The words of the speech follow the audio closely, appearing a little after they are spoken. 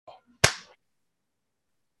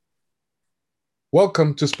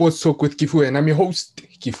Welcome to Sports Talk with Kifu, and I'm your host,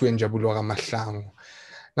 Kifu Njabulora Mahlangu.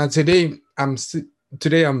 Now today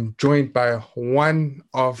I'm joined by one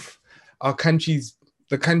of the country's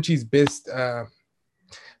best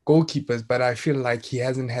goalkeepers, but I feel like he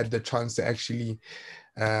hasn't had the chance to actually,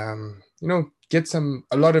 get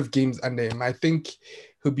a lot of games under him. I think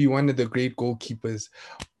he'll be one of the great goalkeepers,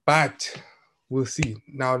 but we'll see.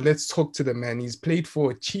 Now let's talk to the man. He's played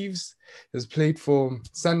for Chiefs, he's played for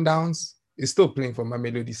Sundowns, he's still playing for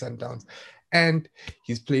Mamelodi Sundowns, and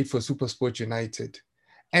he's played for SuperSport United,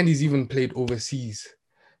 and he's even played overseas.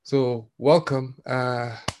 So welcome,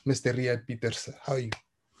 Mr. Riyad Peters. How are you?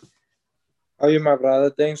 How are you, my brother?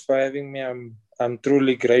 Thanks for having me. I'm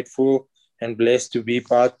truly grateful and blessed to be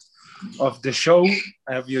part of the show.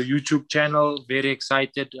 I have your YouTube channel. Very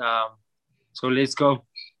excited. So let's go.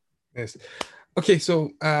 Yes. Okay, so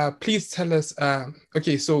please tell us.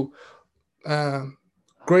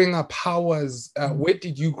 Growing up, where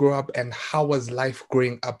did you grow up, and how was life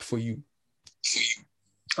growing up for you?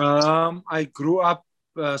 I grew up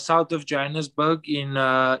south of Johannesburg in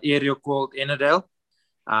an area called Ennerdale.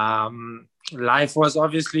 Life was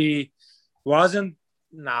wasn't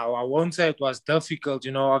now. I won't say it was difficult.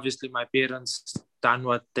 Obviously my parents done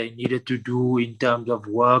what they needed to do in terms of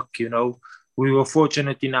work. We were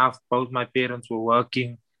fortunate enough. Both my parents were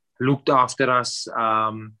working, looked after us.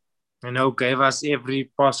 Gave us every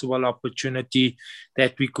possible opportunity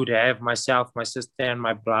that we could have. Myself, my sister, and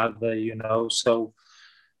my brother. So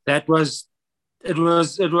that was it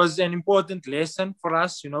was an important lesson for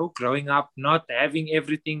us, growing up, not having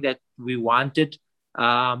everything that we wanted,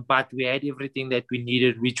 but we had everything that we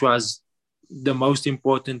needed, which was the most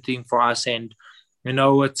important thing for us. And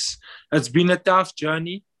it's been a tough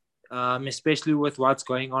journey, especially with what's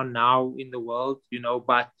going on now in the world,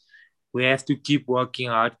 but we have to keep working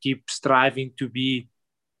hard, keep striving to be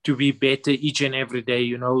better each and every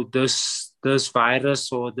day. This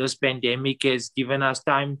virus or this pandemic has given us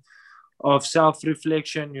time of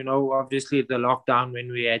self-reflection. Obviously the lockdown,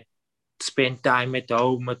 when we had spent time at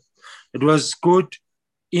home, it was good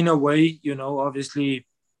in a way. Obviously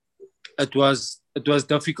it was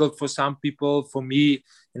difficult for some people. For me,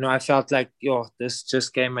 I felt like, this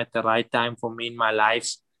just came at the right time for me in my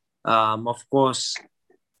life. Of course,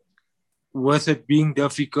 with it being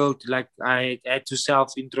difficult, like, I had to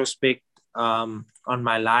self-introspect on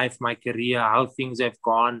my life, my career, how things have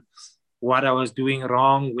gone, what I was doing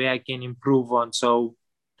wrong, where I can improve on. So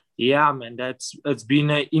yeah, man, it's been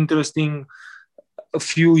an interesting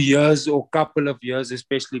few years or couple of years,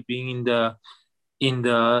 especially being in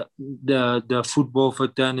the football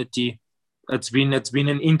fraternity. It's been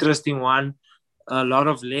an interesting one. A lot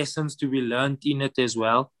of lessons to be learned in it as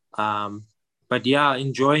well. But yeah,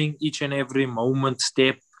 enjoying each and every moment,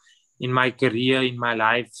 step in my career, in my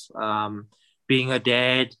life. Being a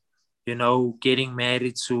dad, getting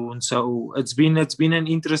married soon. So it's been an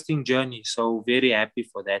interesting journey. So very happy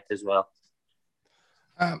for that as well.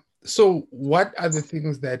 So what are the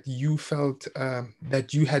things that you felt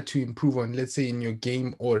that you had to improve on, let's say in your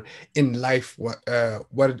game or in life? What are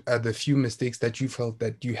the few mistakes that you felt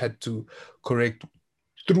that you had to correct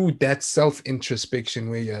through that self-introspection,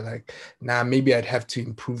 where you're like, nah, maybe I'd have to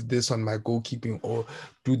improve this on my goalkeeping or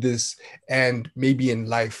do this? And maybe in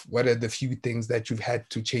life, what are the few things that you've had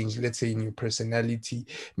to change? Let's say in your personality,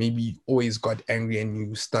 maybe you always got angry and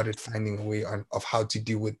you started finding a way of how to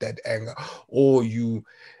deal with that anger, or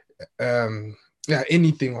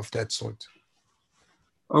anything of that sort.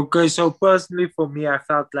 Okay, so personally for me, I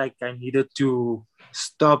felt like I needed to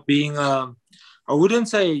stop being I wouldn't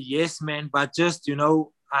say a yes man, but just,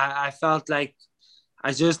 I felt like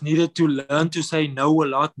I just needed to learn to say no a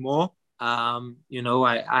lot more.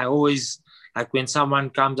 I always, like, when someone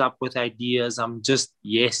comes up with ideas, I'm just,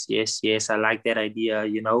 yes, yes, yes, I like that idea,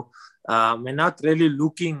 and not really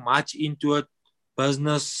looking much into it.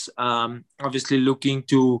 Business, obviously looking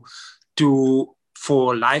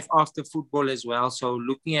for life after football as well. So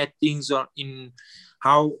looking at things in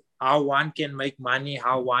how one can make money,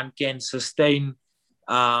 how one can sustain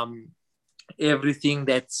um, everything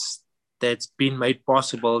that's been made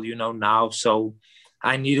possible, now. So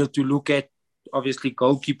I needed to look at, obviously,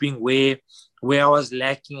 goalkeeping, where I was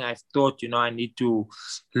lacking. I thought, I need to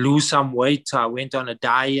lose some weight. So I went on a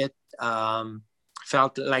diet.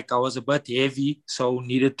 Felt like I was a bit heavy, so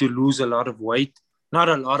needed to lose a lot of weight. Not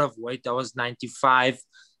a lot of weight. I was 95.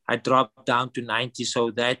 I dropped down to 90,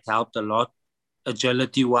 so that helped a lot,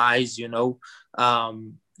 agility wise.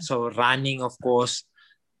 So running, of course.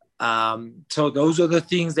 So those are the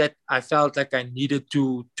things that I felt like I needed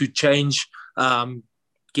to change. I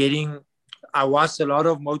watched a lot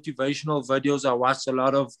of motivational videos. I watched a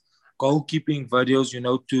lot of goalkeeping videos,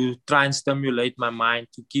 to try and stimulate my mind,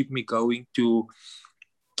 to keep me going, to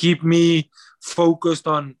keep me focused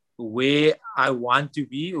on where I want to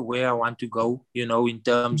be, where I want to go, in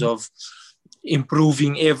terms of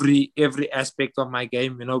improving every aspect of my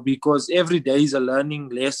game, because every day is a learning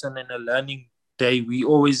lesson and a learning day. We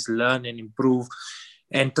always learn and improve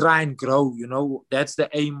and try and grow. That's the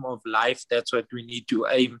aim of life. That's what we need to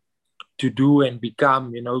aim to do and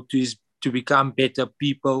become, to become better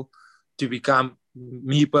people, to become,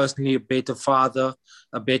 me personally, a better father,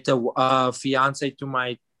 a better fiance to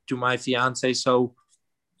my fiance. So,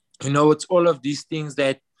 it's all of these things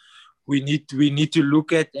that we need to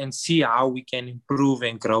look at and see how we can improve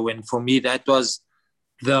and grow. And for me, that was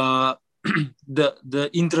the the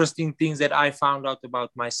interesting things that I found out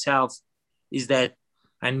about myself, is that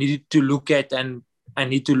I needed to look at, and I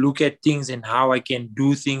need to look at things and how I can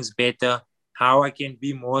do things better, how I can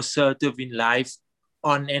be more assertive in life,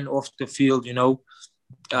 on and off the field.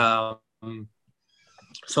 Um,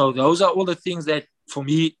 so those are all the things that for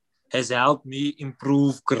me has helped me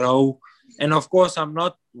improve, grow. And of course, I'm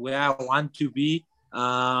not where I want to be,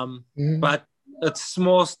 but it's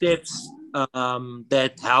small steps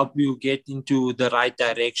that help you get into the right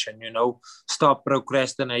direction. Stop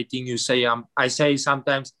procrastinating. I say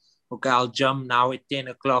sometimes, okay, I'll jump now at 10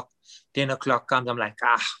 o'clock. 10 o'clock comes, I'm like,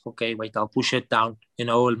 okay, wait, I'll push it down,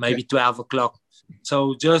 maybe 12 o'clock.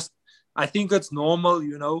 So I think it's normal,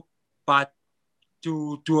 but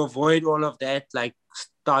to avoid all of that, like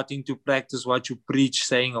starting to practice what you preach,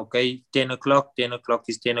 saying, okay, 10 o'clock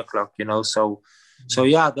is 10 o'clock, So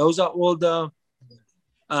yeah, those are all the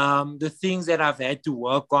things that I've had to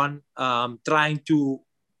work on, trying to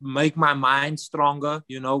make my mind stronger,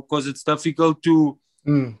 because it's difficult to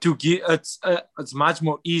give. It's much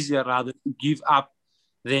more easier rather to give up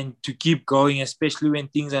than to keep going, especially when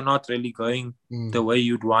things are not really going the way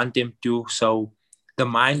you'd want them to. So the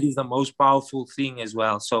mind is the most powerful thing as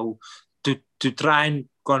well. So to try and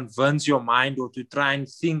convince your mind, or to try and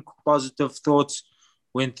think positive thoughts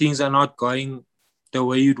when things are not going the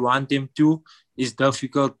way you'd want them to, is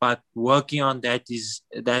difficult, but working on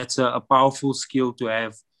that's a powerful skill to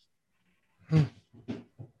have.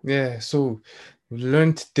 Yeah, so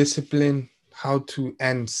learned discipline, how to,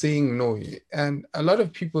 and saying no. And a lot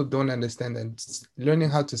of people don't understand that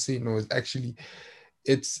learning how to say no is actually,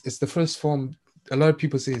 it's the first form. A lot of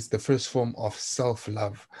people say it's the first form of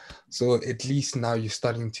self-love. So at least now you're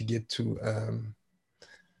starting to get to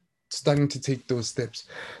starting to take those steps.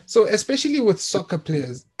 So especially with soccer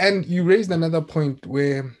players, and you raised another point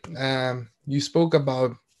where you spoke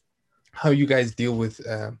about how you guys deal with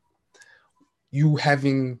you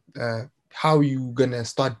having how you gonna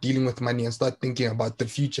start dealing with money and start thinking about the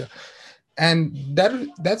future. And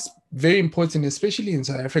that's very important, especially in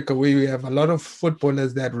South Africa, where we have a lot of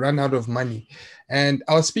footballers that run out of money. And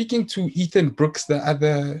I was speaking to Ethan Brooks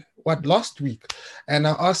last week, and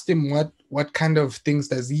I asked him what kind of things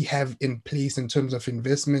does he have in place in terms of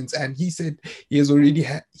investments, and he said he has already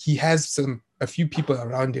he has a few people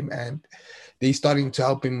around him, and they're starting to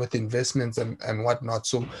help him with investments and whatnot.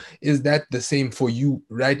 So is that the same for you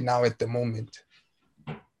right now at the moment?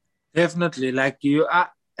 Definitely. Like you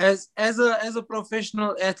are, as a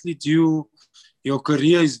professional athlete, your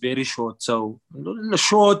career is very short. So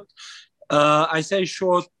short, I say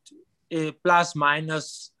short, plus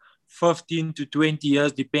minus 15 to 20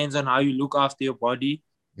 years, depends on how you look after your body,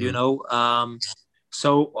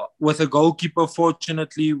 so with a goalkeeper,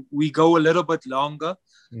 fortunately, we go a little bit longer,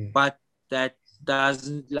 but that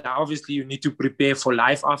doesn't, obviously you need to prepare for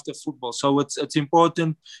life after football. So it's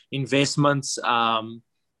important investments,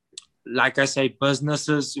 like I say,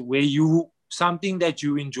 businesses where something that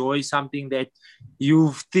you enjoy, something that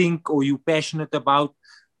you think or you're passionate about.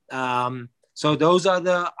 So those are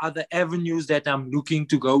the other avenues that I'm looking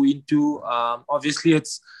to go into. Obviously,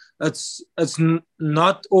 it's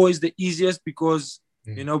not always the easiest, because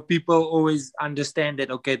people always understand that,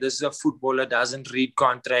 okay, this is a footballer, doesn't read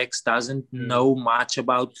contracts, doesn't know much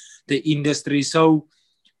about the industry. So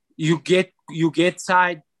you get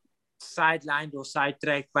sidelined or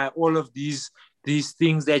sidetracked by all of these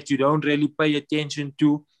things that you don't really pay attention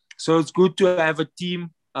to. So it's good to have a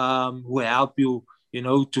team who help you,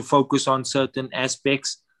 to focus on certain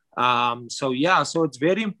aspects. So it's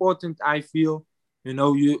very important, I feel.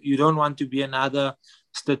 You don't want to be another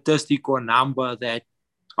statistic or number that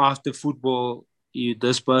after football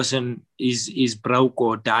this person is broke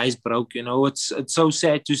or dies broke. It's so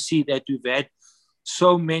sad to see that we've had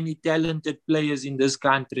so many talented players in this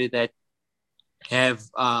country that have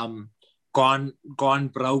gone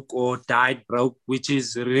broke or died broke, which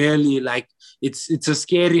is really, like, it's a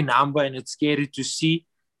scary number, and it's scary to see.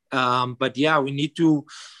 But yeah, we need to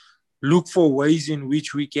look for ways in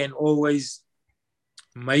which we can always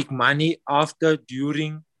make money after,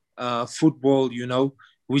 during football,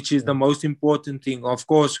 which is the most important thing. Of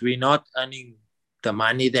course, we're not earning the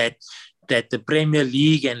money that the Premier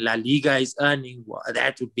League and La Liga is earning. Well,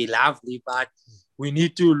 that would be lovely, but we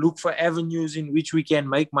need to look for avenues in which we can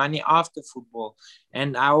make money after football.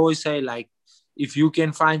 And I always say, like, if you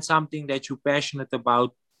can find something that you're passionate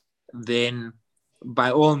about, then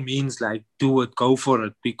by all means, like, do it, go for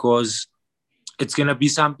it, because it's going to be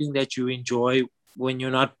something that you enjoy when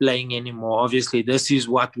you're not playing anymore. Obviously, this is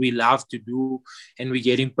what we love to do, and we're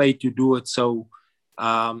getting paid to do it. So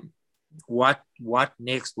what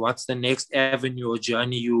next? What's the next avenue or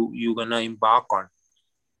journey you're going to embark on?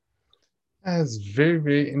 That's very,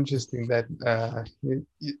 very interesting that a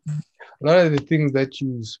lot of the things that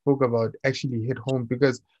you spoke about actually hit home,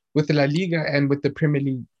 because with the La Liga and with the Premier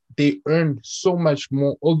League, they earn so much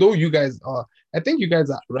more. Although I think you guys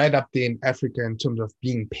are right up there in Africa in terms of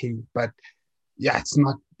being paid, but yeah, it's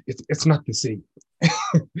not the same.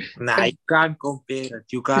 Nah, you can't compare it.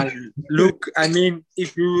 You can't look. I mean,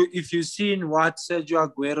 if you seen what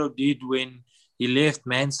Sergio Aguero did when he left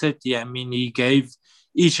Man City, I mean, he gave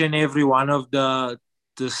each and every one of the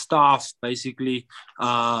staff basically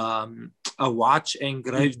a watch,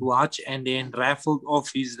 engraved watch, and then raffled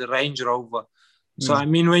off his Range Rover. So I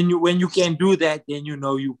mean, when you can do that, then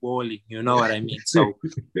you're balling. You know what I mean? So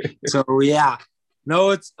yeah,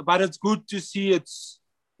 no, it's good to see. It's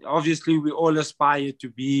obviously we all aspire to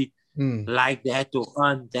be like that, to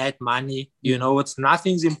earn that money. It's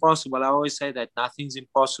nothing's impossible. I always say that nothing's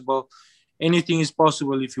impossible. Anything is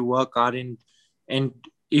possible if you work hard, and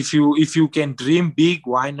if you can dream big,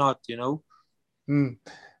 why not?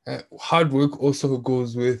 Hard work also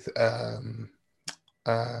goes with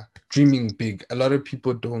dreaming big.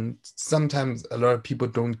 Sometimes a lot of people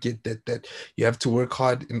don't get that you have to work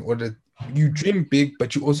hard in order. You dream big,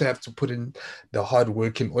 but you also have to put in the hard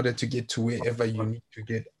work in order to get to wherever you need to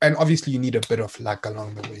get. And obviously you need a bit of luck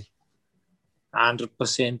along the way.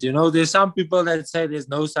 100%. There's some people that say there's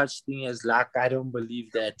no such thing as luck. I don't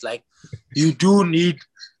believe that. Like, you do need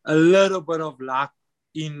a little bit of luck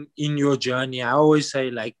in your journey. I always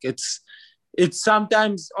say, like, it's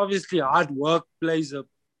sometimes, obviously, hard work plays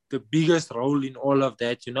the biggest role in all of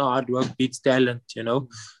that. Hard work beats talent,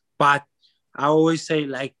 but I always say,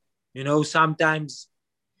 like, sometimes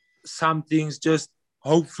some things just,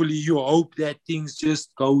 hopefully you hope that things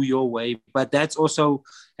just go your way, but that's also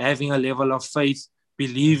having a level of faith,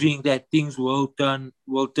 believing that things will turn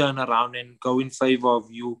around and go in favor of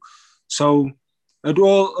you. So it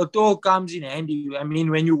all comes in handy. I mean,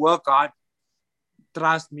 when you work hard,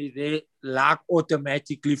 trust me, the luck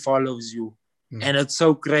automatically follows you. And it's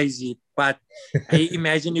so crazy. But I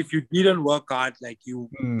imagine if you didn't work hard, like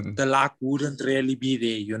the luck wouldn't really be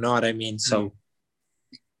there. You know what I mean? So.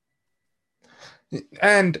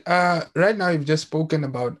 And right now you've just spoken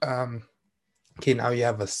about okay, now you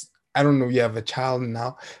have you have a child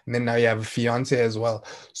now, and then now you have a fiance as well.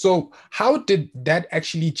 So how did that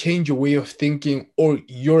actually change your way of thinking or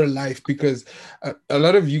your life? Because a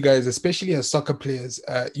lot of you guys, especially as soccer players,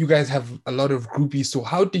 you guys have a lot of groupies. So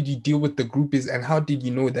how did you deal with the groupies, and how did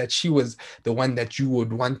you know that she was the one that you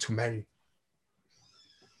would want to marry?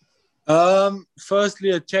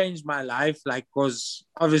 Firstly, it changed my life, like, because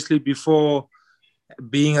obviously before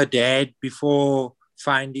being a dad, before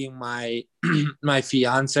finding my my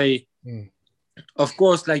fiance, of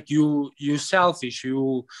course, like, you're selfish.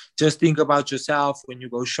 You just think about yourself when you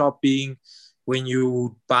go shopping, when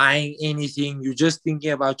you buying anything, you're just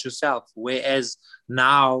thinking about yourself. Whereas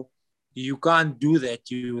now you can't do that.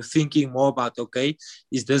 You're thinking more about, okay,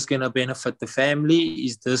 is this going to benefit the family?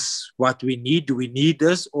 Is this what we need? Do we need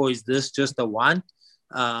this, or is this just a want?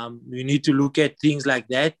 You need to look at things like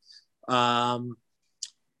that.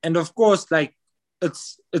 And of course, like,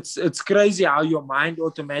 it's crazy how your mind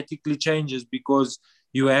automatically changes, because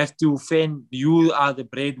you have to you are the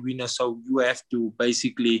breadwinner, so you have to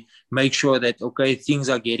basically make sure that, okay, things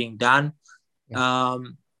are getting done.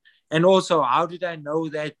 And also, how did I know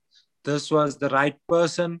that this was the right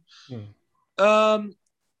person?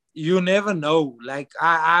 You never know. Like,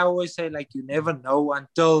 I always say, like, you never know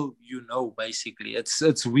until you know, basically.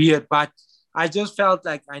 It's weird, but I just felt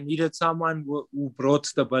like I needed someone who brought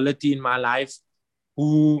stability in my life,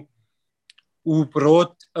 who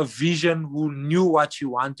brought a vision, who knew what she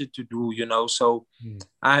wanted to do, So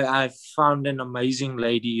I found an amazing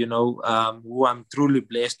lady, who I'm truly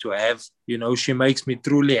blessed to have. She makes me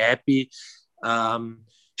truly happy.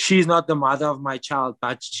 She's not the mother of my child,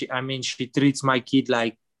 but she treats my kid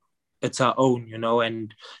like it's our own, you know,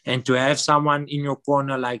 and to have someone in your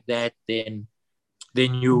corner like that, then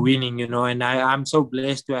you're winning, you know. And I'm so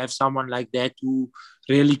blessed to have someone like that who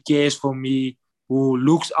really cares for me, who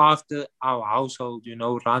looks after our household, you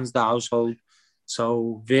know, runs the household.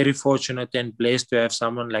 So very fortunate and blessed to have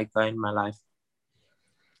someone like her in my life.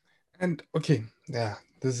 And okay, yeah,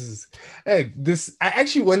 this. I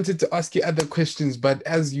actually wanted to ask you other questions, but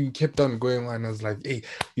as you kept on going on, I was like, "Hey,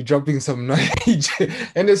 you're dropping some knowledge,"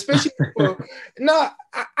 and especially for now.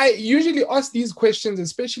 I usually ask these questions,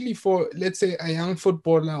 especially for, let's say, a young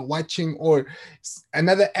footballer watching or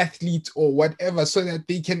another athlete or whatever, so that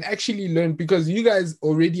they can actually learn, because you guys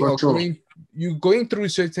already For are sure. going through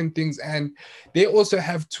certain things, and they also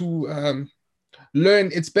have to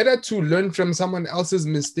learn. It's better to learn from someone else's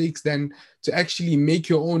mistakes than to actually make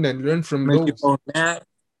your own and learn from Make your those. own. Yeah,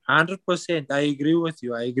 100%. I agree with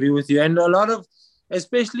you. I agree with you. And a lot of,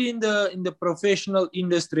 especially in the professional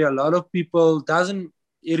industry, a lot of people doesn't,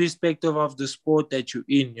 irrespective of the sport that you're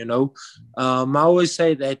in, you know. I always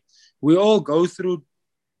say that we all go through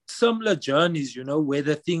similar journeys, you know,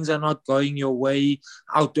 whether things are not going your way,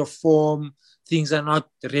 out of form, things are not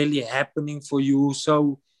really happening for you.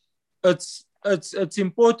 So it's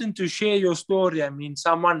important to share your story. I mean,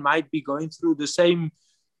 someone might be going through the same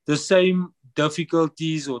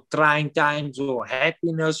difficulties or trying times or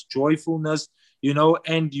happiness, joyfulness, you know,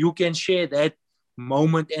 and you can share that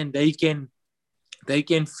moment, and they can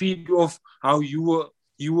feed off how you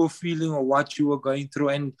were feeling or what you were going through.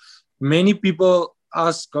 And many people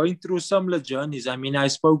are going through similar journeys. I mean, I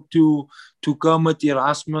spoke to Kermit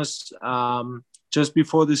Erasmus just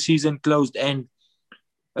before the season closed, and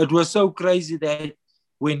it was so crazy that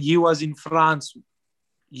when he was in France,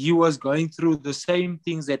 he was going through the same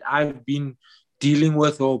things that I've been dealing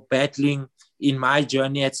with or battling in my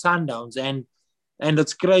journey at Sundowns. And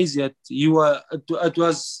it's crazy that it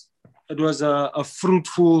was a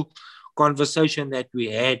fruitful conversation that we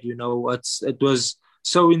had. You know, it was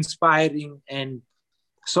so inspiring and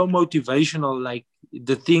so motivational. Like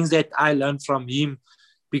the things that I learned from him,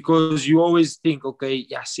 because you always think, okay,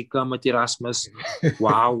 yeah, Sika Erasmus,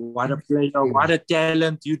 wow, what a player, what a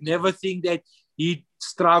talent. You'd never think that he'd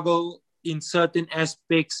struggle in certain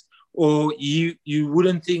aspects, or you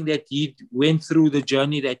wouldn't think that he went through the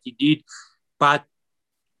journey that he did. But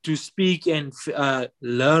to speak and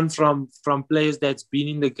learn from players that's been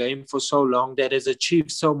in the game for so long, that has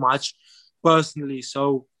achieved so much personally.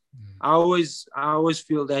 So I always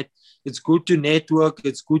feel that it's good to network,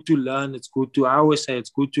 it's good to learn, it's good to, I always say, it's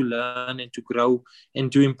good to learn and to grow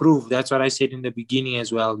and to improve. That's what I said in the beginning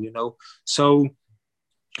as well, you know. So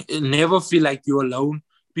never feel like you're alone.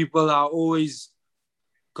 People are always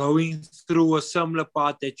going through a similar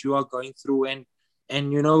part that you are going through.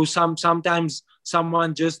 And you know, sometimes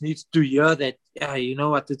someone just needs to hear that, yeah, you know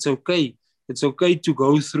what, it's okay to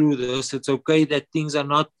go through this. It's okay that things are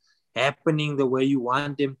not happening the way you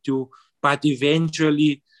want them to, but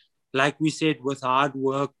eventually, like we said, with hard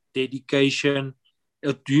work, dedication,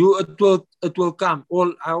 it will come.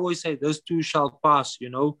 All I always say, this too shall pass, you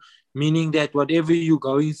know, meaning that whatever you're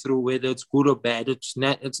going through, whether it's good or bad, it's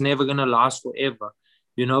never going to last forever,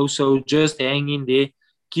 you know. So just hang in there,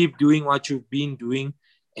 keep doing what you've been doing,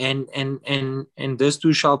 and this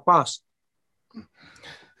too shall pass.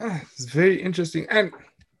 It's very interesting. And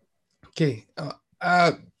okay,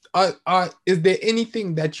 is there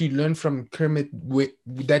anything that you learned from Kermit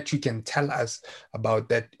that you can tell us about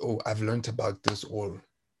that? Oh, I've learned about this, or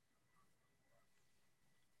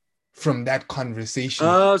from that conversation.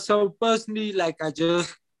 So personally, like, I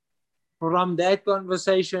just, from that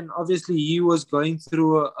conversation, obviously he was going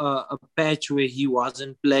through a patch where he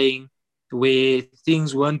wasn't playing, where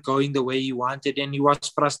things weren't going the way he wanted, and he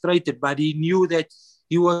was frustrated. But he knew that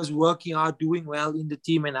he was working hard, doing well in the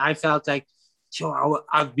team, and I felt like, sure,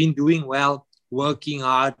 I've been doing well, working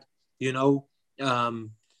hard, you know,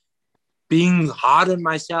 um, being hard on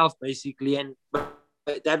myself basically. And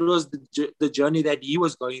but that was the journey that he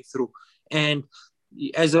was going through. And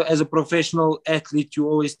as a professional athlete, you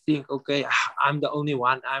always think, okay, I'm the only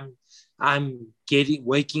one. I'm getting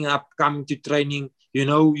waking up, coming to training. You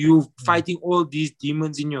know, you fighting all these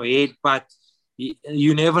demons in your head, but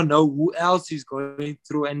you never know who else is going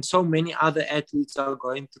through. And so many other athletes are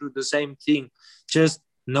going through the same thing. Just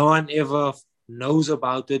no one ever knows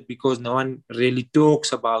about it because no one really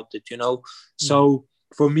talks about it, you know. So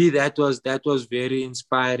for me, that was very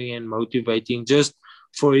inspiring and motivating, just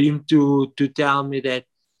for him to tell me that,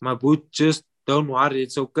 my boot, just don't worry,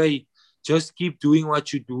 it's okay, just keep doing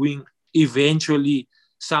what you're doing. Eventually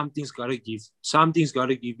something's got to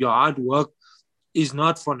give. Your hard work is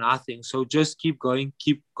not for nothing, so just keep going,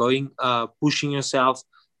 pushing yourself.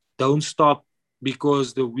 don't stop,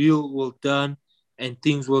 because the wheel will turn and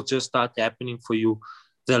things will just start happening for you.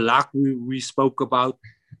 The luck we spoke about,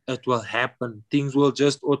 it will happen. Things will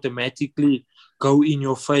just automatically go in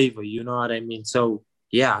your favor. You know what I mean? So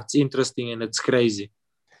yeah, it's interesting and it's crazy.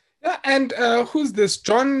 Yeah, and who's this?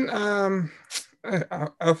 John,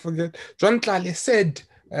 I forget. John Tlale said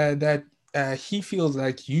that he feels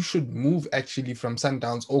like you should move actually from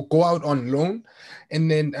Sundowns or go out on loan, and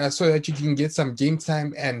then so that you can get some game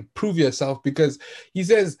time and prove yourself. Because he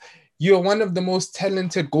says you're one of the most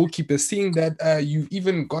talented goalkeepers. Seeing that you've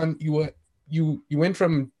even gone, you went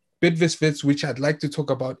from Bidvest, which I'd like to talk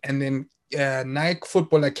about, and then Nike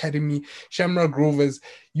Football Academy, Shamrock Rovers.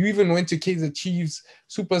 You even went to Kaizer Chiefs,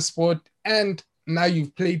 Super Sport, and now you're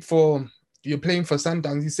playing for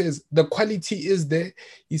Sundowns. He says the quality is there.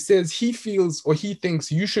 He says he feels or he thinks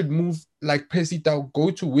you should move like Percy Tau,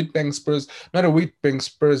 go to Witbank Spurs, not a Witbank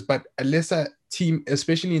Spurs, but a lesser team,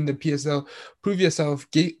 especially in the PSL. Prove yourself,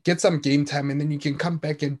 get some game time, and then you can come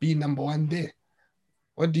back and be number one there.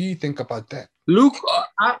 What do you think about that? Look,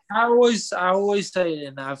 I always say,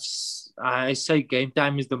 and I say game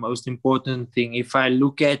time is the most important thing. If I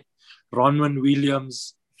look at Ronwen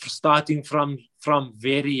Williams, starting from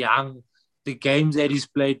very young, the games that he's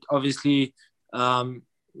played, obviously,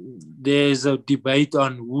 there's a debate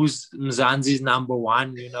on who's Mzansi's number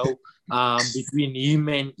one, between him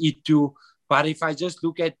and Itu. But if I just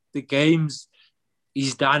look at the games,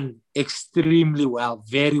 he's done extremely well,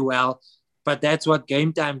 very well. But that's what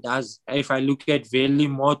game time does. If I look at Veli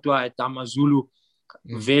Motwa at Tamazulu,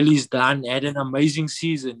 Veli's had an amazing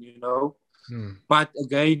season. But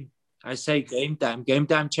again, I say game time. Game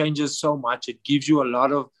time changes so much. It gives you a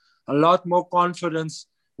lot more confidence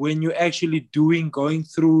when you're actually going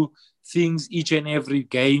through things each and every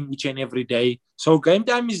game, each and every day. So game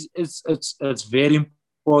time it's very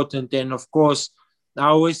important. And of course, I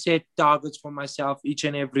always set targets for myself each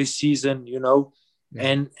and every season.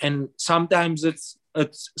 And sometimes it's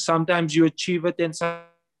sometimes you achieve it and sometimes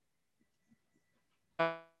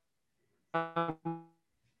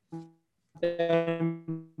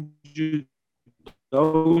you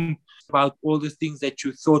don't, about all the things that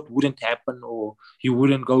you thought wouldn't happen or you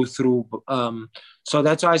wouldn't go through. So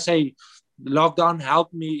that's why I say lockdown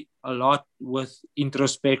helped me a lot with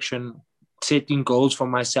introspection, setting goals for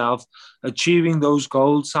myself, achieving those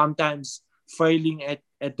goals, sometimes failing at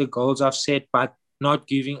the goals I've set, but not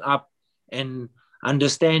giving up and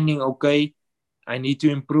understanding, okay, I need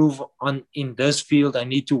to improve in this field. I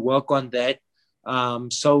need to work on that.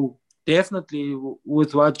 So definitely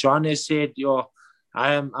with what John has said,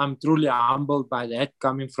 I'm truly humbled by that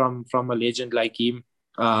coming from a legend like him.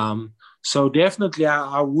 So definitely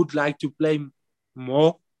I would like to play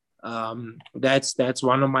more. That's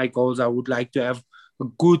one of my goals. I would like to have a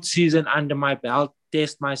good season under my belt,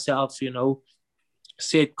 test myself,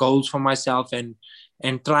 set goals for myself and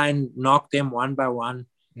try and knock them one by one.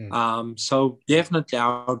 So definitely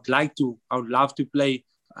I would love to play.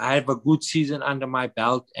 I have a good season under my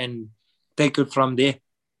belt and take it from there.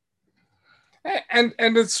 And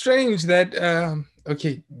it's strange that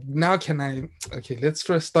okay, now let's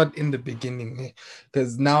first start in the beginning,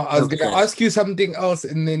 because now I was gonna ask you something else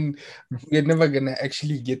and then we're never gonna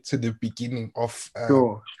actually get to the beginning of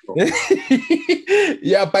Sure.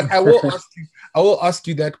 Yeah, but I will ask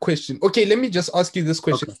you that question. Okay, let me just ask you this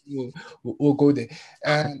question. Okay. We'll go there.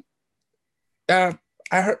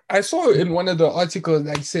 I saw in one of the articles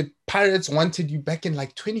that said Pirates wanted you back in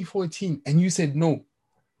like 2014 and you said no.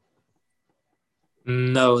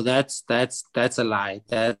 No, that's a lie.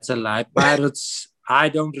 That's a lie. Pirates, I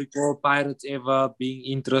don't recall Pirates ever being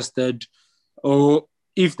interested, or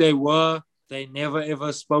if they were, they never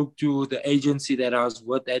ever spoke to the agency that I was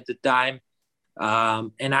with at the time.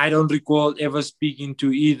 And I don't recall ever speaking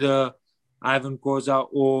to either Ivan Koza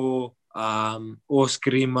or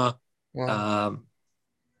Screamer. Wow.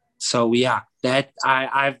 So yeah, that's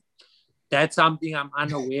something I'm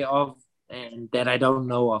unaware of and that I don't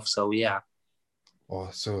know of. So yeah. Oh,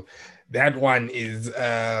 so that one is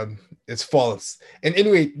it's false. And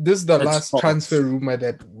anyway, this is the last transfer rumor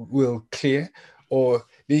that will clear. Or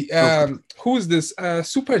the who's this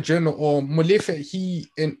Super Journal or Molefe?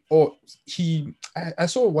 I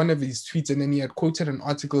saw one of his tweets and then he had quoted an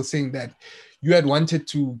article saying that you had wanted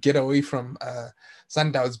to get away from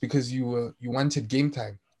Sundowns because you wanted game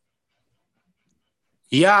time.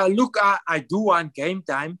 Yeah, look, I do want game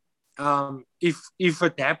time. If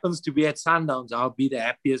it happens to be at Sundowns, I'll be the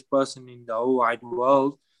happiest person in the whole wide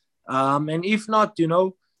world. And if not,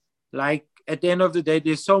 like at the end of the day,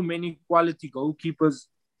 there's so many quality goalkeepers,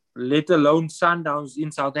 let alone Sundowns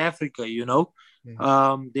in South Africa.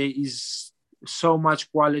 There is so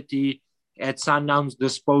much quality at Sundown's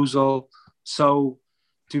disposal. So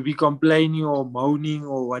to be complaining or moaning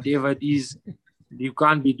or whatever it is, you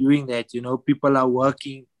can't be doing that. You know, people are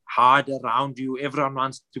working hard around you. Everyone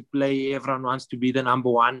wants to play. Everyone wants to be the number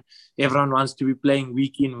one. Everyone wants to be playing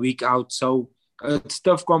week in, week out. So it's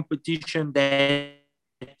tough competition that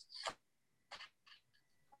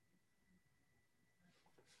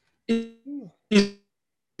is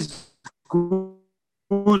good.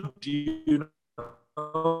 You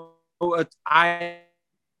know, I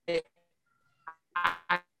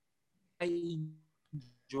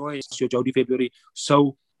enjoy your Jody February.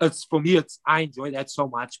 So it's for me, it's I enjoy that so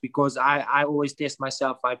much because I always test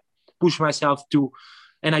myself. I push myself to,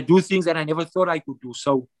 and I do things that I never thought I could do.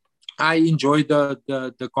 So I enjoy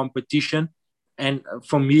the competition, and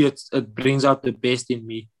for me, it brings out the best in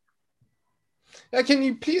me. Can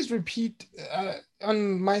you please repeat?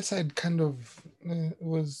 On my side, kind of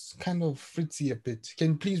was kind of fritzy a bit.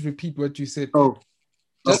 Can you please repeat what you said Oh,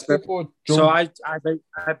 just okay. before So Joe? I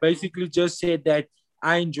basically just said that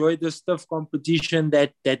I enjoy the tough competition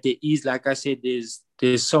that there is. Like I said,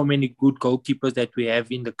 there's so many good goalkeepers that we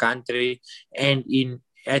have in the country and in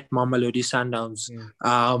at Mamelodi Sundowns.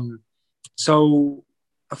 So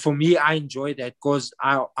for me, I enjoy that because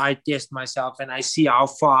I test myself and I see how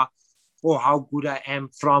far or how good I am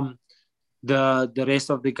from the rest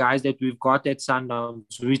of the guys that we've got at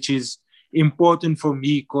Sundowns, which is important for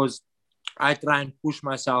me because I try and push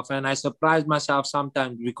myself and I surprise myself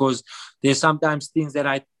sometimes because there's sometimes things that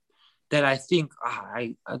I think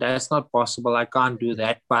that's not possible. I can't do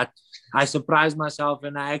that, but I surprise myself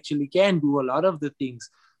and I actually can do a lot of the things.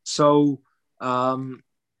 So um,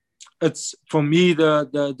 it's for me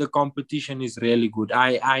the competition is really good.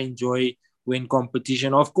 I enjoy when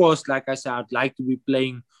competition. Of course, like I said, I'd like to be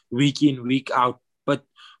playing week in week out, but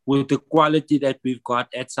with the quality that we've got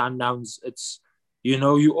at Sundowns, it's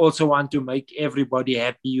you also want to make everybody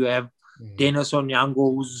happy. You have Dennis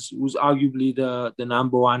Onyango, who's arguably the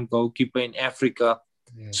number one goalkeeper in Africa.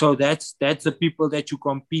 So that's the people that you're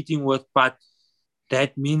competing with, but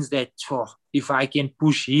that means that if I can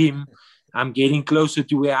push him, I'm getting closer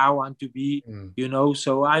to where I want to be,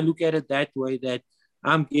 So I look at it that way, that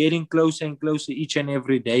I'm getting closer and closer each and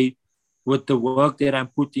every day with the work that I'm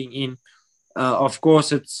putting in. Of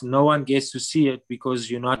course, it's no one gets to see it because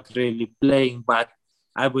you're not really playing, but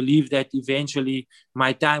I believe that eventually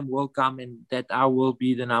my time will come and that I will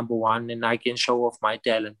be the number one and I can show off my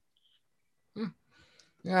talent.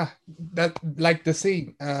 Yeah, that like the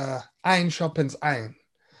saying, iron sharpens iron.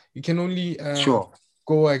 You can only Sure.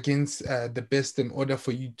 go against the best in order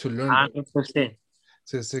for you to learn 100%.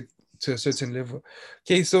 to a certain level.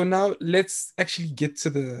 Okay, so now let's actually get to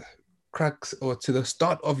the crux or to the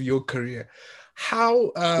start of your career.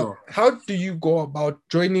 How do you go about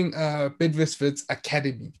joining Bidvest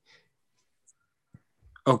Academy?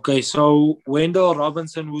 Okay, so Wendell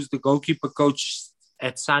Robinson, who's the goalkeeper coach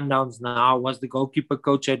at Sundowns now, was the goalkeeper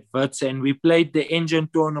coach at Wits, and we played the Engine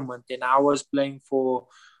tournament, and I was playing for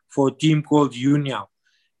a team called Unia.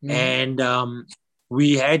 And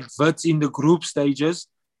we had Wits in the group stages,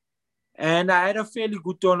 and I had a fairly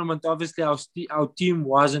good tournament. Obviously, our team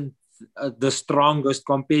wasn't the strongest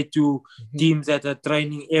compared to teams that are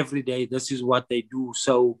training every day. This is what they do.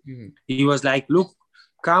 So he was like, look,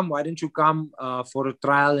 why don't you come for a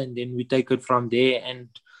trial, and then we take it from there. And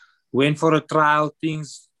went for a trial.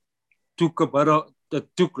 Things took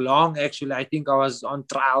took long, actually. I think I was on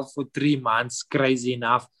trial for 3 months, crazy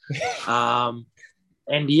enough.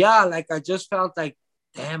 And yeah, like I just felt like,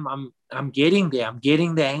 damn, I'm getting there. I'm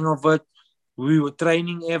getting the hang of it. We were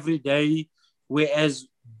training every day, whereas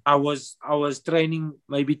I was training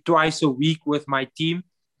maybe twice a week with my team.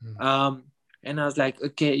 And I was like,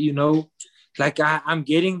 okay, like I'm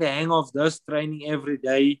getting the hang of this, training every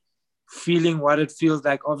day, feeling what it feels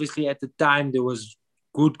like. Obviously, at the time, there was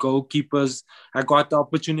good goalkeepers. I got the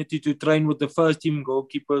opportunity to train with the first team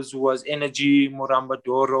goalkeepers, who was Energy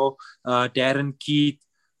Murambadoro, Darren Keith.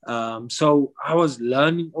 So I was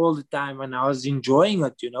learning all the time and I was enjoying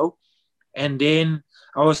it, And then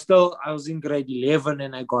I was in grade 11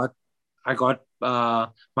 and I got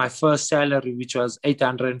my first salary, which was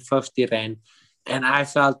 850 Rand. And I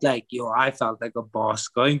felt like a boss.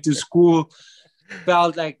 Going to school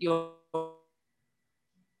felt like,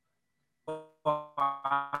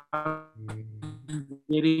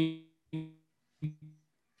 very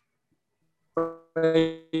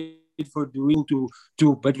for doing to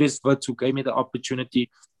Bidvest Wits, who gave me the opportunity,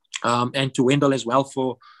 and to Wendell as well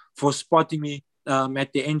for spotting me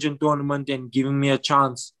at the Engine tournament and giving me a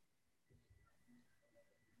chance.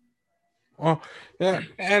 Oh, yeah.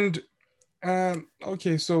 And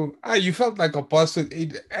Okay, so you felt like a boss with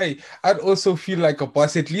eight. Hey, I'd also feel like a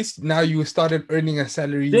boss. At least now you started earning a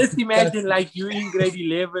salary. You Just could start. imagine like you in grade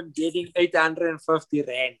 11 getting 850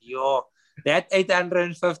 Rand. Yo, that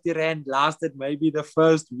 850 Rand lasted maybe the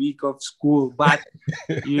first week of school. But,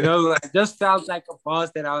 I just felt like a boss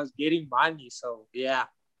that I was getting money. So, yeah.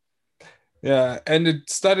 Yeah, and it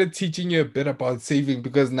started teaching you a bit about saving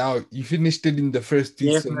because now you finished it in the first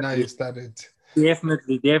week, so now you Definitely. started.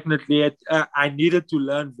 Definitely. I needed to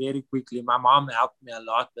learn very quickly. My mom helped me a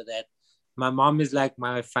lot with that. My mom is like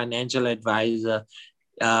my financial advisor.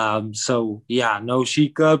 So yeah, no, she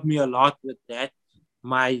curbed me a lot with that.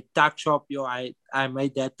 My tuck shop, I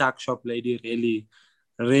made that tuck shop lady really,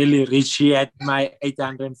 really rich. She had my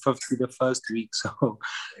 850 the first week. So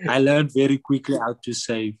I learned very quickly how to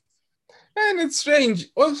save. And it's strange.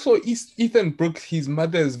 Also, Ethan Brooks, his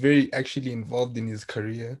mother is very actually involved in his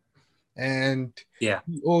career, and Yeah.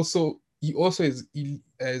 he also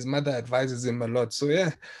his mother advises him a lot. So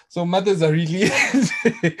yeah, so mothers are really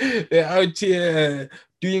they're out here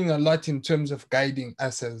doing a lot in terms of guiding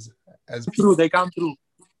us as True, people. they come through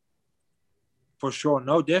for sure.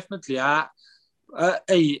 No, definitely.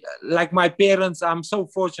 Hey, like my parents, I'm so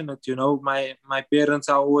fortunate, my parents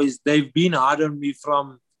are always, they've been hard on me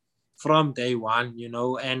from day one,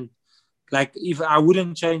 and like if I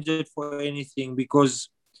wouldn't change it for anything because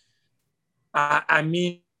I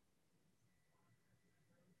mean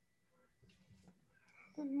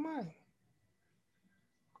My,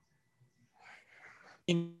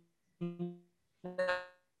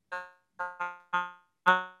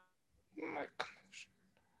 my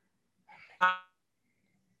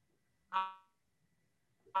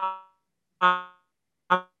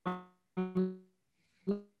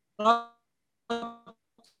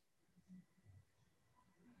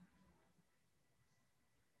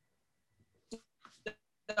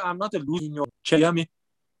I'm not a loser in your hear me.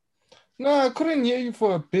 No, I couldn't hear you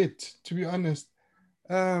for a bit, to be honest.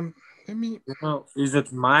 Um, let me. Is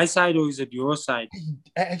it my side or is it your side?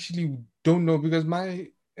 I actually don't know because my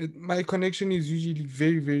connection is usually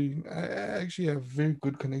very, very. I actually have very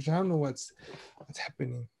good connection. I don't know what's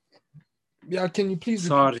happening. Yeah, can you please repeat?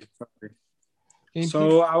 Sorry. Can you please?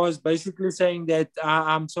 So I was basically saying that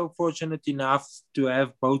I'm so fortunate enough to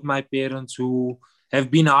have both my parents who have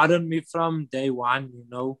been hard on me from day one.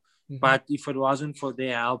 Mhm. But if it wasn't for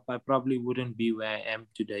their help, I probably wouldn't be where I am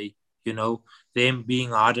today. Them being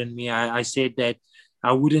hard on me, I said that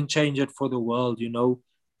I wouldn't change it for the world.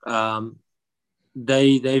 Um,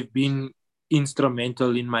 they've been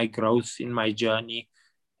instrumental in my growth, in my journey,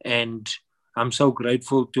 and I'm so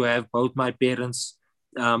grateful to have both my parents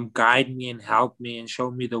guide me and help me and show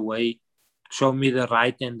me the way, show me the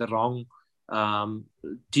right and the wrong, um,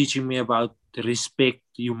 teaching me about respect,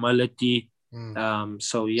 humility. Mm.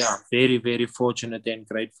 So yeah, very very fortunate and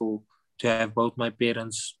grateful to have both my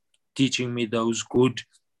parents teaching me those good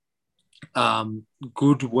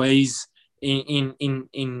ways in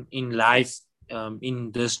life,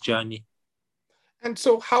 in this journey. And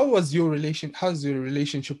so, how was your relation? How's your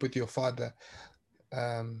relationship with your father?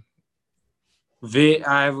 Um,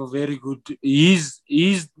 I have a very good. He's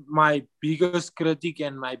my biggest critic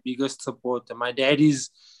and my biggest supporter. My dad is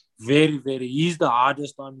very very. He's the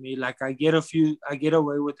hardest on me. Like I get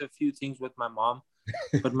away with a few things with my mom,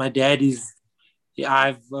 but my dad is. I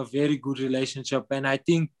have a very good relationship, and I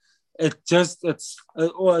think it's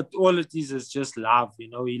all it is just love.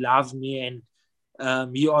 He loves me,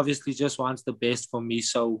 and he obviously just wants the best for me.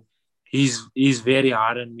 So he's very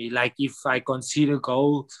hard on me. Like if I consider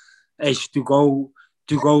goal,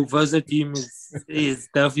 to go visit him is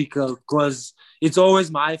difficult because it's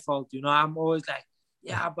always my fault. I'm always like,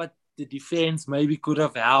 yeah, but the defense maybe could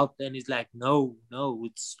have helped, and it's like, no, no,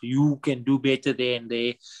 it's you can do better there and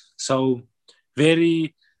there. So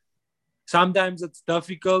very sometimes it's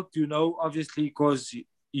difficult, obviously, because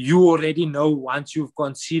you already know once you've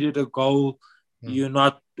conceded a goal, mm, you're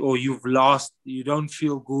not, or you've lost, you don't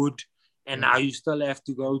feel good. And now mm, you still have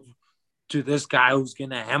to go to this guy who's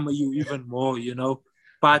going to hammer you even more.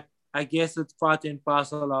 But I guess it's part and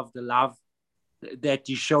parcel of the love that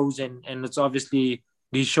he shows. And it's obviously,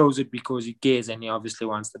 he shows it because he cares and he obviously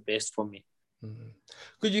wants the best for me. mm.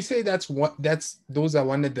 Could you say that's those are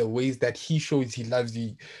one of the ways that he shows he loves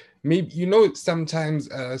you? Maybe sometimes,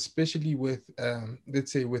 especially with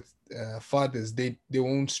let's say with fathers, they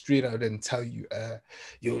won't straight out and tell you,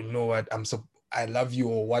 you know what, I love you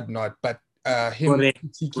or whatnot. But him Correct.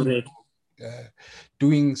 critiquing Correct. uh,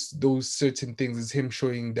 doing those certain things is him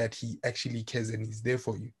showing that he actually cares and he's there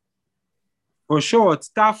for you. For sure, it's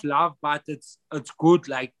tough love, but it's good.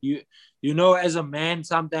 Like as a man,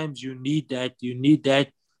 sometimes you need that. You need that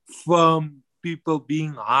firm, people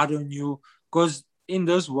being hard on you. Because in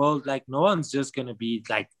this world, like no one's just gonna be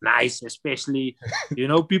like nice, especially,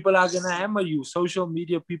 people are gonna hammer you. Social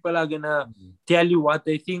media, people are gonna tell you what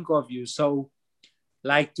they think of you. So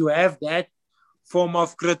like to have that form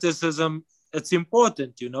of criticism, it's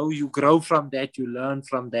important. You grow from that, you learn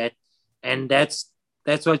from that, and that's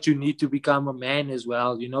what you need to become a man as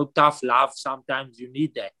well. Tough love, sometimes you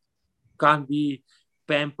need that. Can't be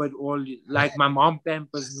pampered all, like my mom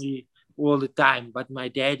pampers me all the time, but my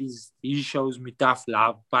dad he shows me tough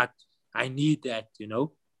love, but I need that.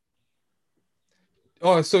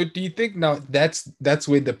 Oh, so do you think now that's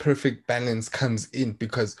where the perfect balance comes in,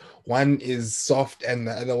 because one is soft and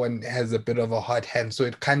the other one has a bit of a hard hand, so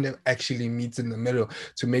it kind of actually meets in the middle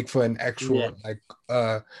to make for an Yeah. actual like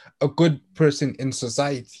a good person in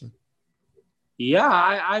society. Yeah,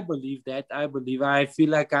 I believe that. I feel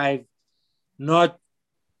like I've not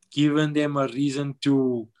given them a reason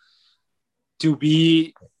to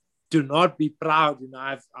be to not be proud.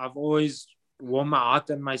 I've always worn my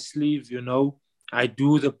heart on my sleeve. I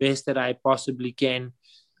do the best that I possibly can.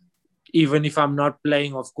 Even if I'm not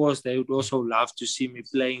playing, of course, they would also love to see me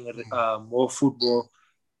playing more football.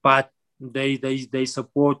 But they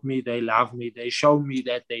support me, they love me, they show me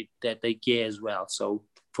that they care as well. So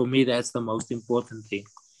for me, that's the most important thing.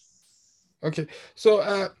 Okay,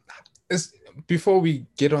 so is before we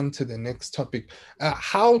get on to the next topic,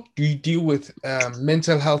 how do you deal with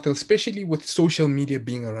mental health, especially with social media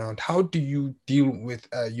being around? How do you deal with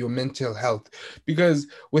your mental health? Because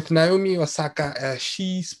with Naomi Osaka,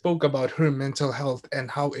 she spoke about her mental health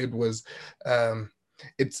and how it was,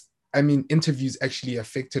 it's, I mean, interviews actually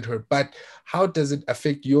affected her, but how does it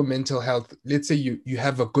affect your mental health? Let's say you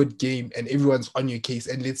have a good game and everyone's on your case,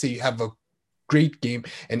 and let's say you have a great game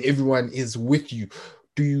and everyone is with you.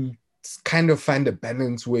 Do you kind of find a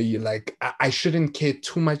balance where you're like, I shouldn't care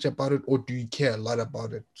too much about it, or do you care a lot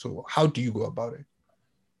about it? So how do you go about it?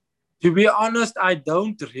 To be honest, I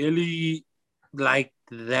don't really like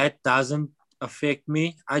that. Doesn't affect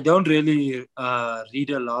me. I don't really read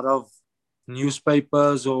a lot of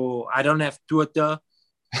newspapers, or I don't have Twitter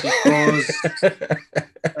because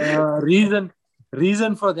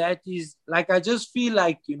reason for that is like I just feel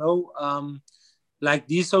like like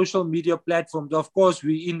these social media platforms. Of course,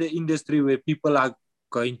 we in the industry where people are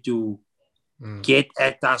going to get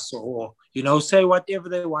at us, or say whatever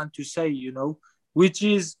they want to say, which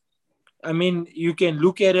is, I mean, you can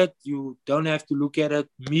look at it, you don't have to look at it.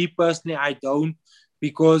 Me personally, I don't,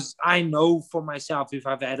 because I know for myself if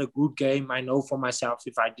I've had a good game, I know for myself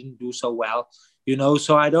if I didn't do so well,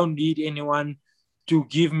 so I don't need anyone to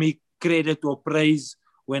give me credit or praise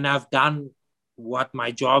when I've done what my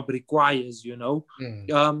job requires.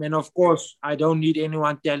 Mm. And of course, I don't need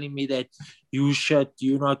anyone telling me that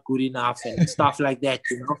you're not good enough and stuff like that.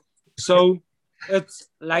 So it's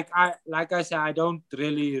like I said, I don't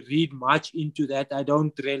really read much into that. I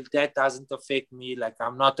don't really, that doesn't affect me. Like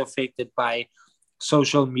I'm not affected by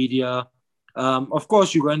social media. Of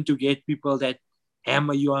course, you're going to get people that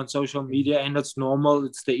hammer you on social media, and it's normal.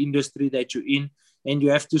 It's the industry that you're in, and you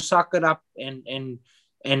have to suck it up and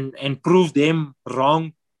prove them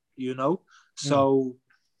wrong. You know, Mm.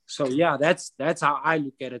 so yeah, that's how I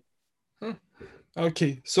look at it. Hmm.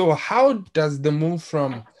 Okay, so how does the move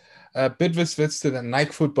from Bidvest to the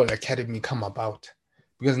Nike Football Academy come about?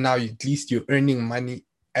 Because now at least you're earning money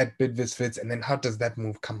at Bidvest, and then how does that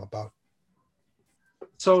move come about?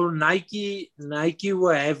 So Nike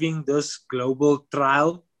were having this global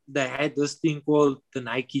trial. They had this thing called the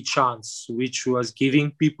Nike Chance, which was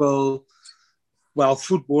giving people, well,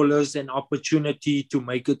 footballers, an opportunity to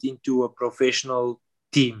make it into a professional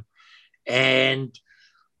team. And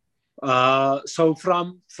so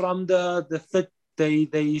from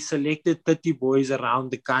they selected 30 boys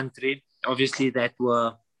around the country, obviously that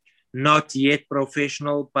were not yet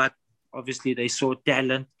professional, but obviously they saw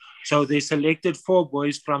talent. So they selected 4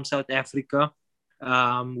 boys from South Africa.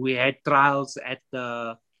 We had trials at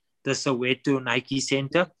the Soweto Nike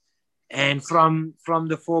Center, and from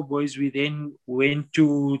the 4 boys, we then went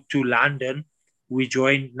to London. We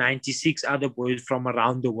joined 96 other boys from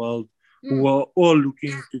around the world who Mm. were all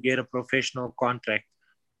looking to get a professional contract.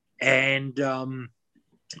 And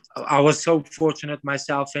I was so fortunate,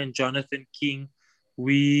 myself and Jonathan King.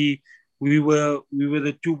 We we were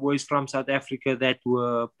the 2 boys from South Africa that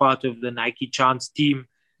were part of the Nike Chance team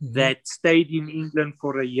Mhm. that stayed in England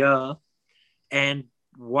for a year. And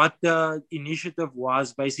what the initiative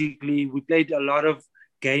was, basically, we played a lot of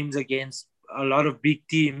games against a lot of big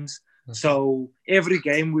teams. Mhm. So every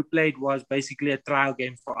game we played was basically a trial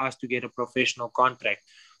game for us to get a professional contract.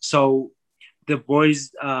 So the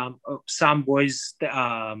boys, some boys,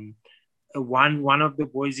 one of the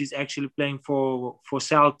boys is actually playing for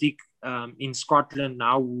Celtic in Scotland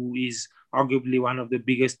now, who is arguably one of the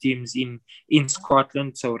biggest teams in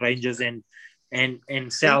Scotland. So Rangers and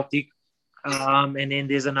Celtic. And then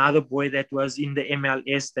there's another boy that was in the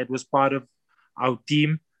MLS that was part of our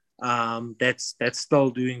team. That's still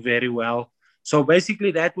doing very well. So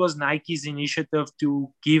basically, that was Nike's initiative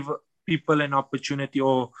to give people an opportunity,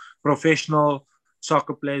 or professional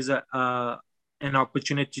soccer players an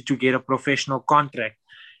opportunity to get a professional contract.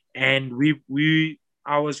 And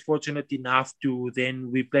I was fortunate enough to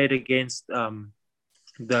then we played against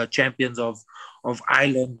the champions of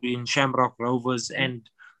Ireland in Shamrock Rovers, and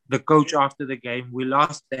the coach after the game, we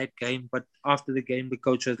lost that game, but after the game, the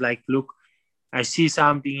coach was like, "Look, I see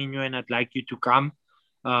something in you, and I'd like you to come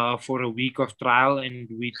for a week of trial, and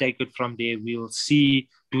we take it from there. We'll see,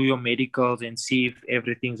 do your medicals, and see if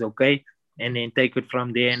everything's okay, and then take it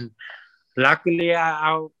from there." And luckily,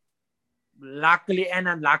 luckily and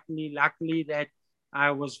unluckily, luckily that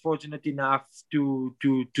I was fortunate enough to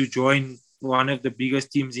join one of the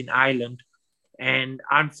biggest teams in Ireland, and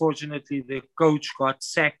unfortunately, the coach got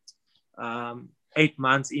sacked 8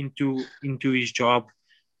 months into his job,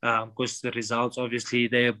 because the results, obviously,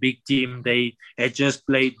 they're a big team. They had just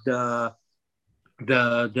played the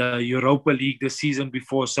Europa League the season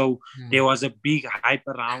before, so there was a big hype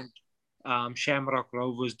around Shamrock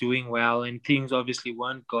Rovers doing well, and things obviously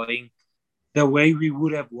weren't going the way we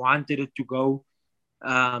would have wanted it to go.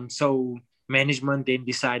 So management then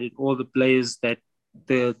decided all the players that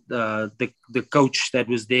the coach that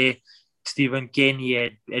was there, Stephen Kenny,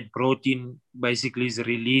 had brought in, basically is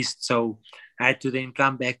released. So I had to then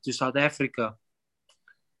come back to South Africa.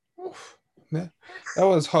 Oof, that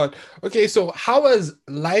was hard. Okay, so how was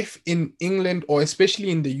life in England, or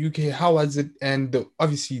especially in the UK? How was it? And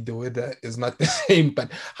obviously the weather is not the same,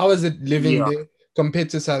 but how was it living there compared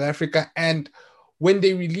to South Africa? And when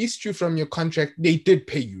they released you from your contract, they did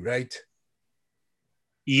pay you, right?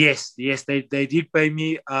 Yes, they did pay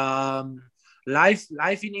me. Life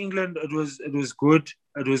in England, it was good.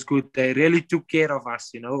 It was good. They really took care of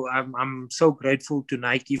us. I'm so grateful to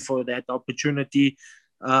Nike for that opportunity,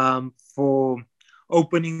 for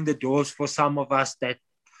opening the doors for some of us that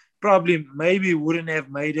probably maybe wouldn't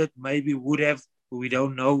have made it, maybe would have. We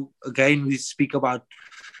don't know. Again, we speak about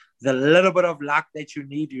the little bit of luck that you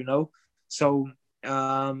need. So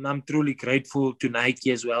I'm truly grateful to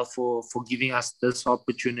Nike as well for giving us this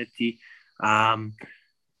opportunity.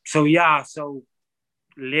 So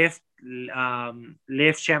left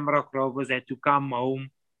Shamrock Rovers, had to come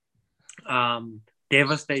home.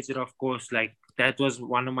 Devastated, of course. Like, that was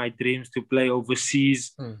one of my dreams, to play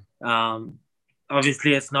overseas.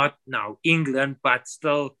 Obviously, it's not now England, but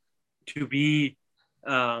still to be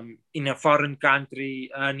in a foreign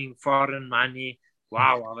country, earning foreign money.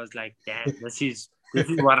 Wow, I was like, damn, this is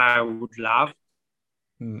what I would love.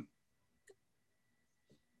 Mm.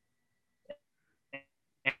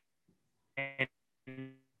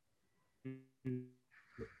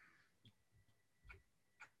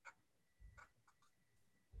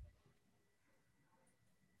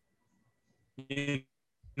 You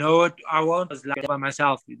know what? I was like by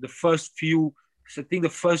myself. I think the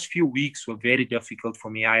first few weeks were very difficult for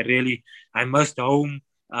me. I missed home.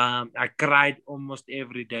 I cried almost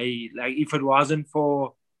every day. Like, if it wasn't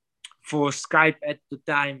for Skype at the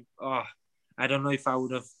time, I don't know if I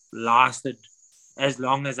would have lasted as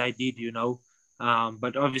long as I did.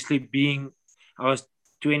 But obviously, I was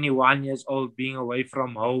 21 years old, being away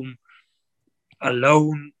from home,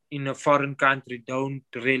 alone in a foreign country, don't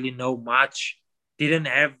really know much, didn't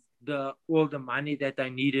have all the money that I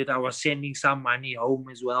needed. I was sending some money home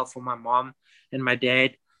as well for my mom and my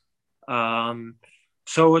dad.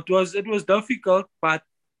 So it was difficult, but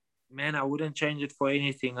man, I wouldn't change it for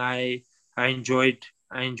anything. I enjoyed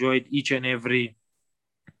each and every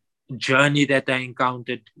journey that I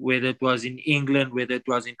encountered, whether it was in England, whether it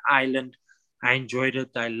was in Ireland. I enjoyed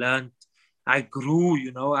it. I learned. I grew.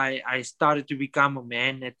 I started to become a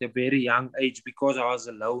man at a very young age because I was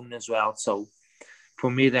alone as well. So for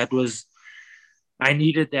me, I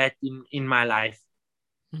needed that in my life.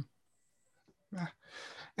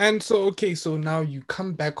 And so, okay, so now you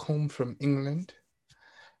come back home from England.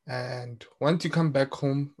 And once you come back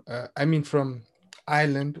home, from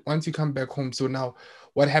Ireland, once you come back home, so now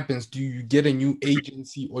what happens? Do you get a new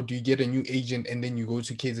agency, or do you get a new agent and then you go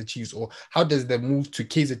to Kaizer Chiefs? Or how does the move to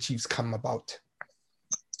Kaizer Chiefs come about?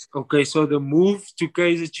 Okay, so the move to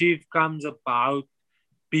Kaizer Chiefs comes about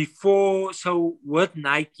before. So with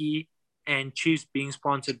Nike, and Chiefs being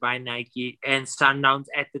sponsored by Nike, and Sundowns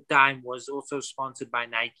at the time was also sponsored by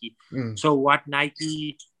Nike. So what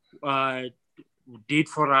Nike did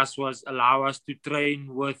for us was allow us to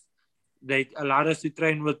train with. They allowed us to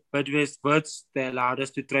train with Bidvest Wits. They allowed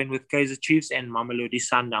us to train with Kaizer Chiefs and Mamelodi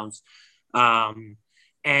Sundowns.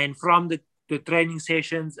 And from the training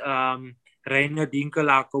sessions, Reiner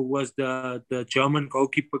Dinkelacke was the German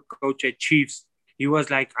goalkeeper coach at Chiefs. He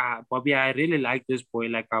was like, Bobby, I really like this boy.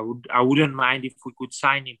 Like, I wouldn't mind if we could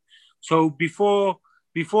sign him. So before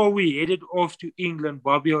we headed off to England,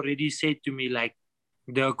 Bobby already said to me, like,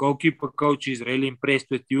 the goalkeeper coach is really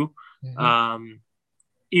impressed with you.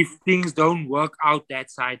 If things don't work out that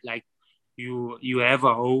side, like, you have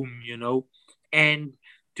a home, you know. And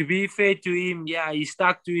to be fair to him, yeah, he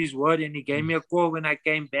stuck to his word, and he gave me a call when I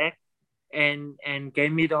came back and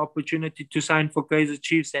gave me the opportunity to sign for Kaizer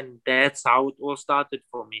Chiefs, and that's how it all started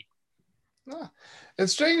for me.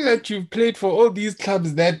 It's strange that you played for all these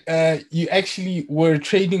clubs that you actually were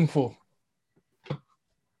trading for.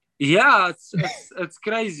 Yeah, it's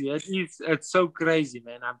crazy. It's so crazy,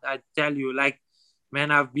 man. I tell you, like,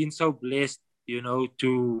 man, I've been so blessed, you know,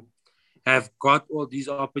 to have got all these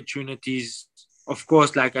opportunities. Of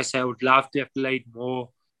course, like I said, I would love to have played more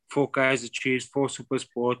for Kaizer Chiefs, for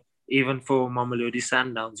SuperSport, even for Mamelodi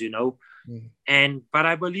Sundowns, you know. But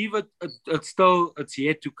I believe it's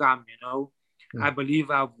yet to come, you know. I believe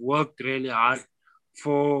I've worked really hard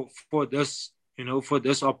for this, you know, for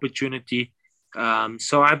this opportunity.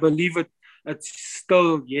 So I believe it's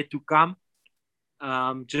still yet to come.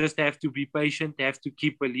 Just have to be patient, have to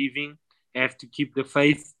keep believing, have to keep the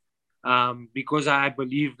faith, because I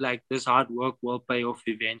believe, like, this hard work will pay off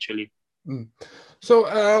eventually.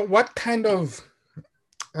 So what kind of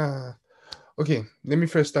okay, let me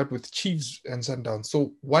first start with Chiefs and Sundowns.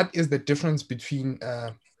 So what is the difference between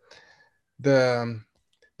the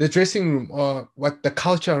dressing room, or what the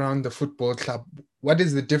culture around the football club? What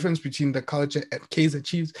is the difference between the culture at Kaizer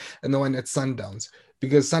Chiefs and the one at Sundowns?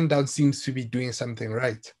 Because Sundowns seems to be doing something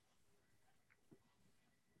right.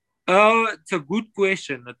 It's a good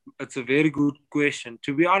question. It's a very good question.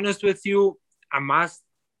 To be honest with you, I must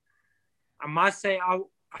say,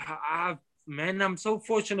 man, I'm so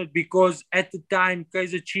fortunate, because at the time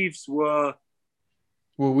Kaizer Chiefs were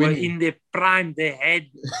in their prime.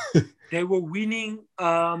 They were winning.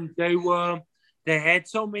 They had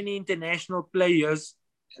so many international players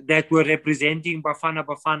that were representing Bafana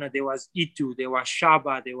Bafana. There was Itu, there was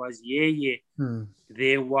Shaba, there was Yeye,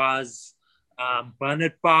 there was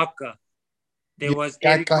Bernard Parker, there was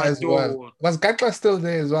Eric Mato. Was Gatla still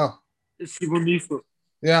there as well? Siboniso.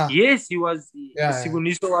 Yeah. Yes, he was.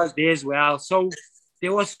 Siboniso was there as well. So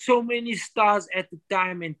there was so many stars at the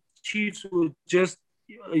time, and Chiefs were just,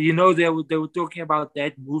 you know, they were talking about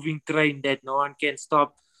that moving train that no one can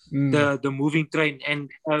stop. The moving train, and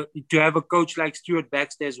to have a coach like Stuart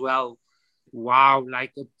Baxter as well. Wow,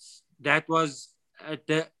 like that was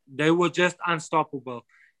they were just unstoppable,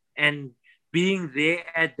 and being there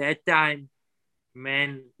at that time,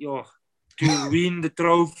 man, to win the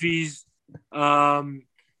trophies, to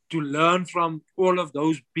learn from all of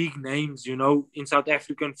those big names, you know, in South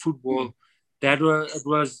African football, that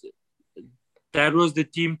was the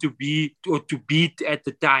team to beat at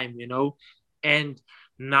the time, you know. And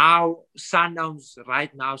now Sundowns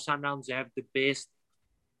have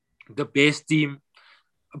the best team.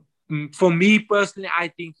 For me personally, I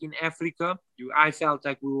think in Africa, I felt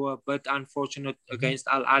like we were a bit unfortunate against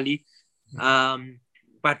Al Ahly.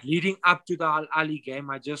 But leading up to the Al Ahly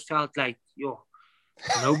game, I just felt like,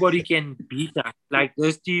 nobody can beat us. Like,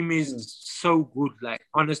 this team is so good. Like,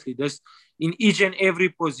 honestly, in each and every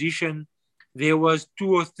position, there was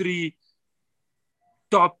 2 or 3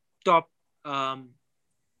 top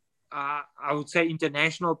I would say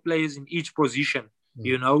international players in each position,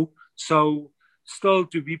 you know. So still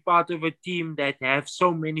to be part of a team that have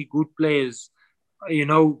so many good players, you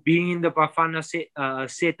know, being in the Bafana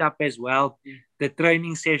setup as well, the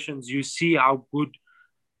training sessions, you see how good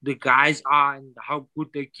the guys are and how good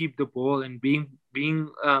they keep the ball, and being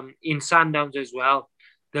in Sundowns as well,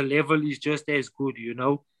 the level is just as good, you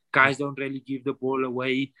know. Guys don't really give the ball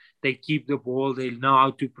away. They keep the ball. They know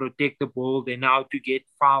how to protect the ball. They know how to get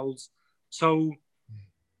fouls. So,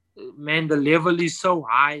 man, the level is so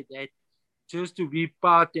high that just to be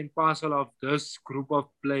part and parcel of this group of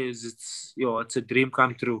players, it's a dream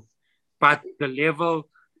come true. But the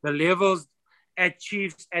levels at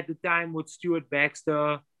Chiefs at the time with Stuart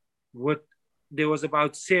Baxter, there was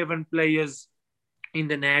about 7 players in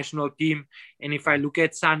the national team. And if I look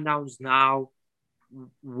at Sundowns now,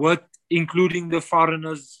 including the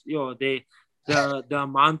foreigners, the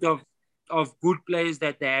amount of of good players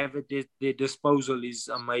that they have at their disposal is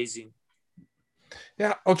amazing.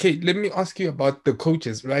 Yeah, okay. Let me ask you about the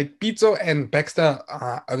coaches, right? Pizzo and Baxter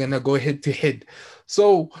are gonna go head to head.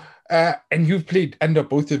 So, and you've played under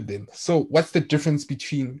both of them. So, what's the difference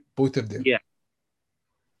between both of them? Yeah.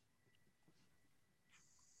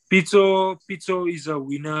 Pizzo is a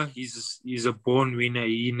winner. He's a born winner.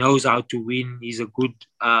 He knows how to win. He's a good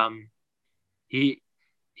he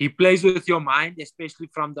he plays with your mind, especially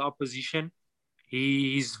from the opposition.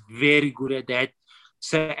 He is very good at that.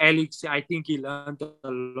 Sir Alex, I think he learned a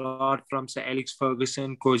lot from Sir Alex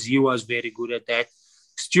Ferguson because he was very good at that.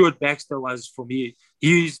 Stuart Baxter was, for me,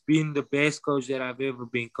 he's been the best coach that I've ever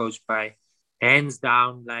been coached by. Hands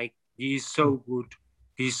down, like, he's so good.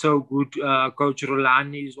 He's so good. Coach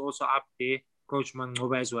Rolani is also up there. Coach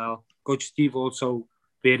Mangoba as well. Coach Steve also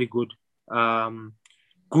very good.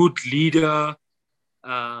 Good leader.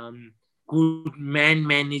 Um, Good man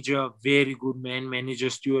manager. Very good man manager,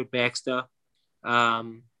 Stuart Baxter.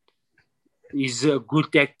 Um, he's a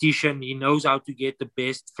good tactician. He knows how to get the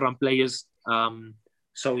best from players.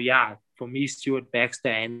 So yeah, for me, Stuart Baxter,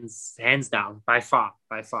 hands down, by far,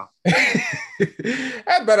 by far.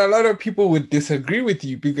 But a lot of people would disagree with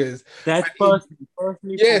you because That's I mean, personally for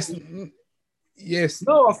yes, me. yes.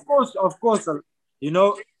 No, of course. You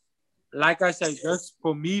know, like I said, just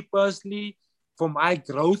for me personally, for my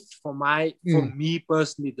growth, for me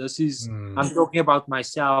personally, this is I'm talking about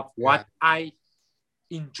myself, Yeah. what I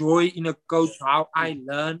enjoy in a coach, how I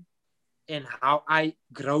learn and how I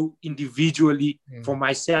grow individually for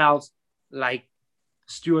myself. Like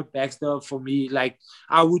Stuart Baxter, for me, like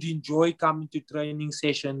I would enjoy coming to training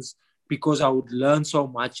sessions because I would learn so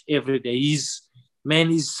much every day. He's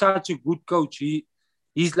such a good coach.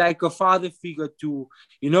 He's like a father figure to,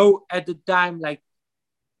 at the time, like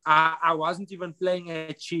I wasn't even playing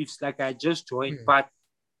at Chiefs, like I just joined, but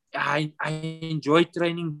I enjoyed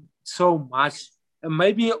training so much. And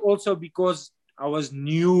maybe also because I was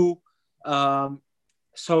new.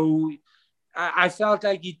 So I felt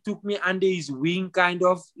like he took me under his wing, kind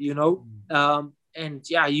of, and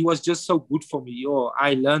yeah, he was just so good for me.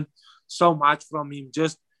 I learned so much from him.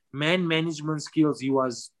 Just man management skills. He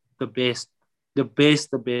was the best, the best,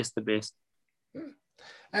 the best, the best.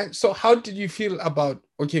 And so, how did you feel about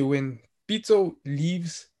when Pizzo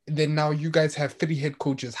leaves? Then now you guys have three head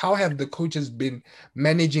coaches. How have the coaches been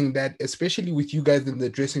managing that, especially with you guys in the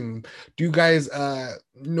dressing room? Do you guys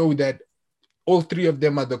know that all three of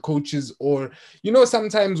them are the coaches, or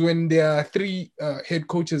sometimes when there are three head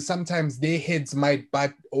coaches, sometimes their heads might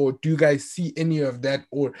butt, or do you guys see any of that,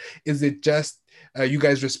 or is it just you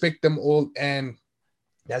guys respect them all and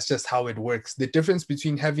that's just how it works? The difference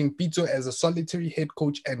between having Pizzo as a solitary head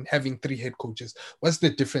coach and having three head coaches, what's the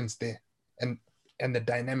difference there, and the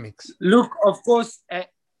dynamics? Look, of course,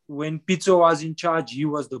 when Pizzo was in charge, he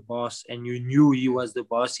was the boss, and you knew he was the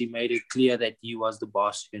boss. He made it clear that he was the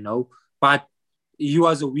boss, But he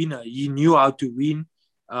was a winner. He knew how to win.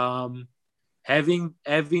 Having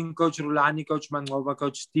Coach Rulani, Coach Mangoba,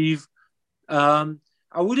 Coach Steve, I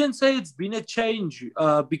wouldn't say it's been a change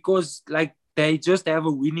because like they just have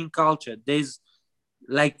a winning culture. There's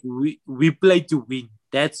like we play to win.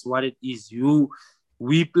 That's what it is.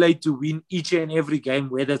 We play to win each and every game,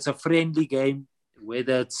 whether it's a friendly game,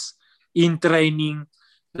 whether it's in training.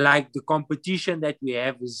 Like the competition that we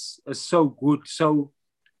have is so good. So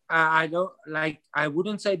I don't like. I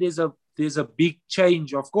wouldn't say there's a big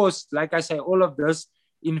change. Of course, like I say, all of this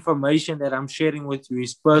information that I'm sharing with you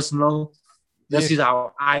is personal. This Yes. is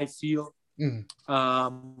how I feel.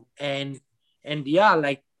 And yeah,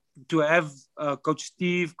 like to have Coach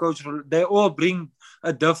Steve, they all bring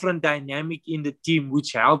a different dynamic in the team,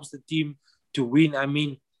 which helps the team to win. I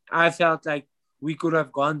mean, I felt like we could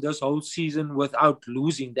have gone this whole season without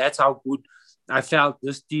losing. That's how good I felt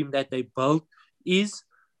this team that they built is.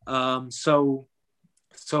 So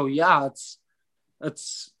yeah,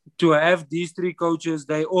 it's to have these three coaches.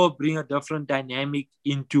 They all bring a different dynamic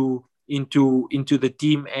into the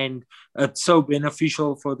team, and it's so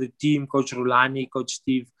beneficial for the team. Coach Rulani, Coach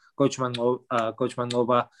Steve, Coach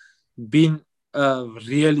Manova, been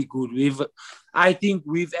really good. I think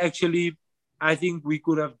we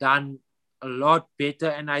could have done a lot better,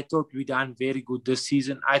 and I thought we done very good this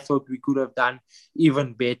season. I thought we could have done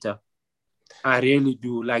even better. I really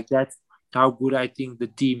do. Like that's how good I think the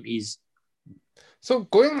team is. So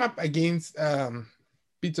going up against Pito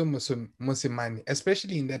Mosimane,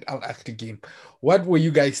 especially in that Al Ahly game, what were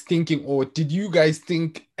you guys thinking, or did you guys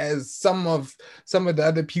think, as some of the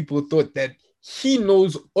other people thought, that he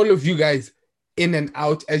knows all of you guys in and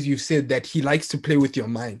out, as you've said, that he likes to play with your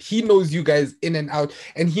mind. He knows you guys in and out,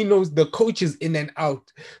 and he knows the coaches in and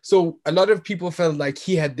out. So a lot of people felt like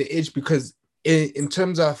he had the edge because in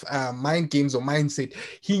terms of mind games or mindset,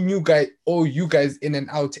 he knew you guys in and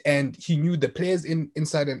out, and he knew the players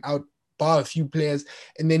inside and out, bar a few players,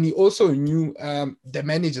 and then he also knew the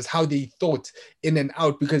managers, how they thought in and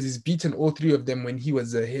out, because he's beaten all three of them when he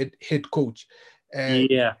was a head coach.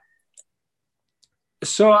 Yeah.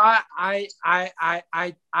 So I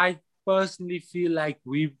personally feel like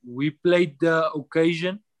we played the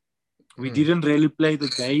occasion. We didn't really play the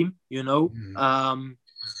game, you know.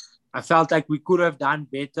 I felt like we could have done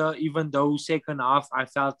better, even though second half, I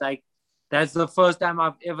felt like that's the first time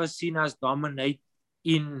I've ever seen us dominate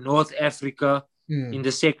in North Africa in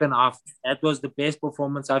the second half. That was the best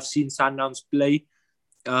performance I've seen Sundowns play.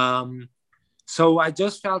 So I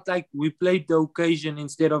just felt like we played the occasion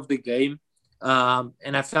instead of the game.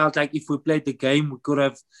 And I felt like if we played the game, we could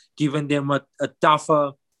have given them a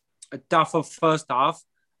tougher first half.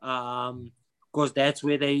 Because that's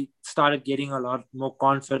where they started getting a lot more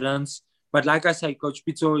confidence. But like I said, Coach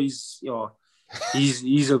Pitso is,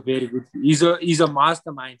 he's a very good, he's a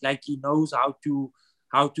mastermind. Like he knows how to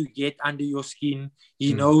get under your skin.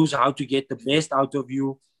 He knows how to get the best out of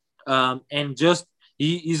you. And just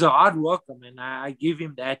he's a hard worker, man. I give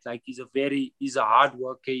him that. Like he's a hard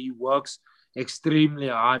worker. He works extremely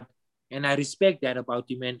hard, and I respect that about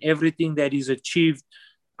him. And everything that he's achieved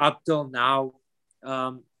up till now,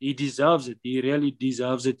 he deserves it. He really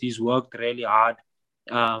deserves it. He's worked really hard.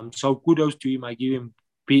 So kudos to him. I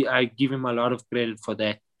give him a lot of credit for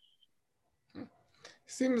that.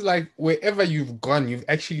 Seems like wherever you've gone, you've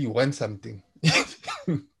actually won something.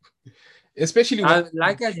 Especially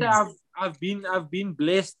like I said, I've been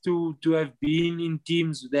blessed to have been in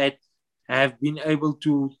teams that have been able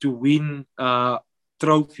to win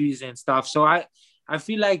trophies and stuff. So I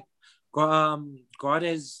feel like God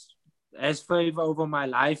has favor over my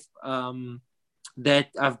life, that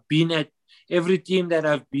I've been at. Every team that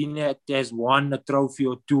I've been at has won a trophy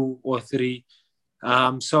or two or three.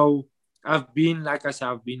 So I've been, like I said,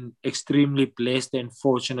 I've been extremely blessed and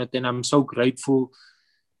fortunate, and I'm so grateful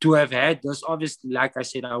to have had this. Obviously, like I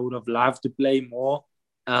said, I would have loved to play more,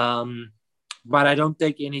 but I don't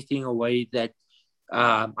take anything away that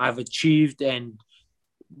I've achieved and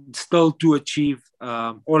still to achieve.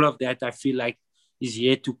 All of that, I feel like, is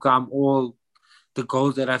yet to come. All the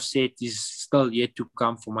goals that I've set is still yet to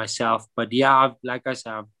come for myself. But yeah, like I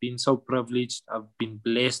said, I've been so privileged. I've been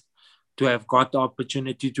blessed to have got the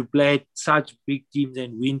opportunity to play at such big teams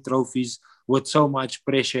and win trophies with so much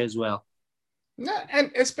pressure as well. Yeah,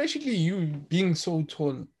 and especially you being so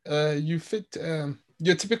tall, you fit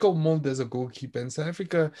your typical mold as a goalkeeper. In South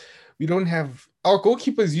Africa, we don't have, our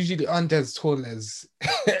goalkeepers usually aren't as tall as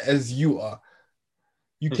as you are.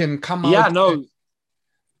 You can come Yeah, out. no.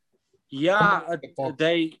 Yeah,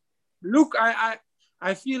 they look.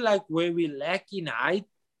 I feel like where we lack in height,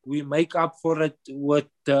 we make up for it with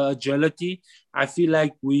agility. I feel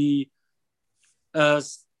like we,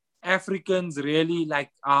 as Africans, really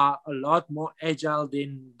like are a lot more agile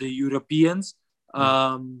than the Europeans.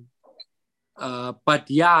 But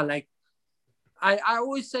yeah, like I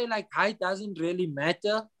always say, like height doesn't really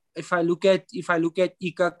matter. If I look at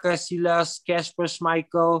Ika Casillas, Casper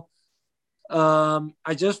Schmeichel,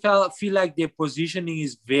 I just feel like their positioning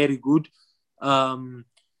is very good.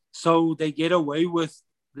 So they get away with,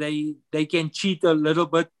 they can cheat a little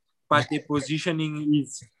bit, but their positioning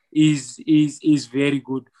is very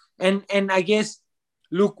good. And I guess,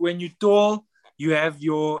 look, when you're tall, you have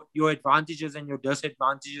your advantages and your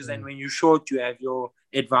disadvantages, and when you're short, you have your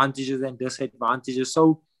advantages and disadvantages.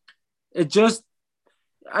 So it just,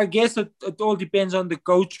 I guess it all depends on the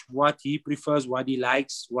coach, what he prefers, what he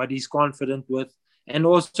likes, what he's confident with, and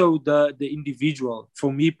also the individual.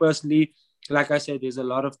 For me personally, like I said, there's a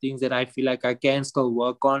lot of things that I feel like I can still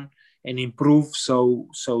work on and improve. So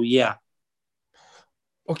yeah.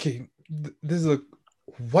 Okay, this is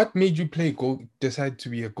what made you decide to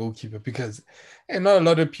be a goalkeeper? Because not a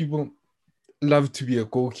lot of people love to be a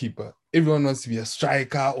goalkeeper. Everyone wants to be a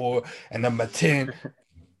striker or a number 10.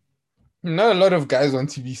 Not a lot of guys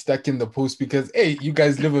want to be stuck in the post because, hey, you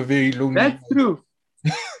guys live a very lonely life.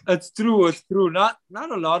 That's true. It's true. Not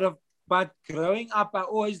a lot of, but growing up,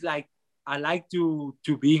 I like to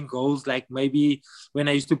be in goals. Like maybe when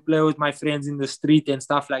I used to play with my friends in the street and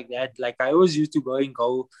stuff like that, like I always used to go in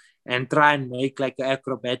goal and try and make like an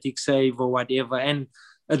acrobatic save or whatever. And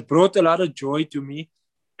it brought a lot of joy to me.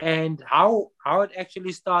 And how it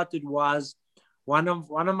actually started was one of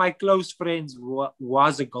my close friends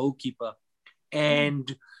was a goalkeeper,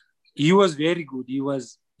 and he was very good.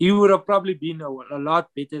 he would have probably been a lot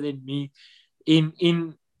better than me in in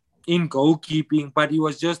in goalkeeping, but he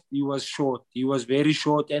was short. He was very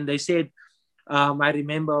short, and they said, I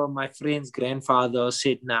remember my friend's grandfather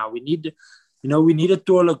said, "Now we need a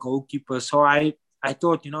taller goalkeeper." So I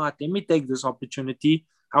thought, you know what, let me take this opportunity.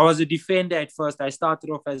 I was a defender at first. I started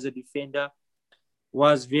off as a defender,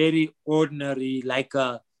 was very ordinary, like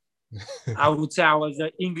I would say I was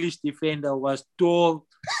an English defender, was tall,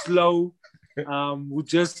 slow, would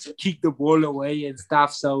just kick the ball away and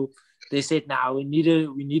stuff. So they said, now we need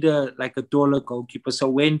a like a taller goalkeeper. So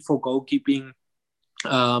went for goalkeeping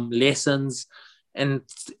lessons, and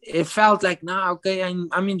it felt like, now okay,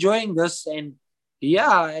 I'm enjoying this, and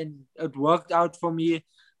yeah, and it worked out for me.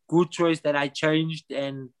 Good choice that I changed,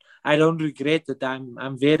 and I don't regret it.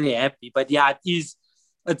 I'm very happy. But yeah,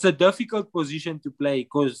 it's a difficult position to play,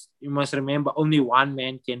 because you must remember only one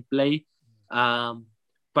man can play. Um,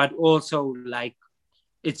 but also, like,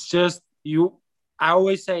 it's just you. I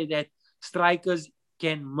always say that strikers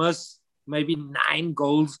can miss maybe 9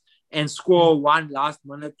 goals and score one last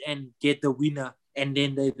minute and get the winner, and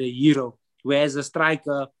then the hero. Whereas a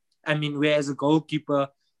striker, whereas a goalkeeper,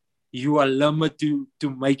 you are limited to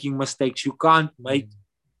making mistakes. You can't make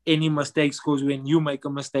any mistakes, because when you make a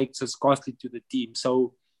mistake, it's costly to the team.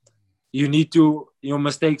 So your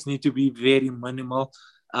mistakes need to be very minimal.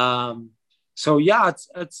 Um, so yeah,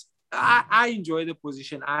 I enjoy the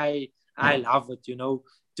position. I love it,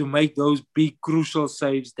 to make those big crucial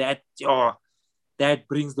saves that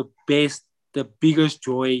brings the biggest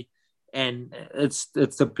joy, and it's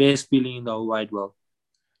the best feeling in the whole wide world.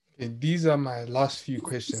 Okay, these are my last few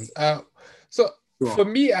questions. So Sure. for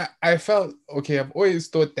me, I felt okay. I've always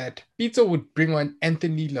thought that Peter would bring on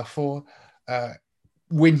Anthony Lafort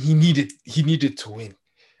when he needed to win.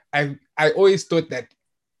 I always thought that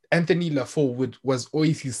Anthony Lafort was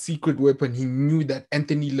always his secret weapon. He knew that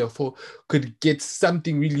Anthony Lafort could get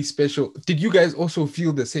something really special. Did you guys also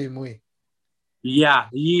feel the same way? Yeah,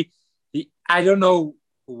 I don't know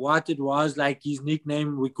what it was, like his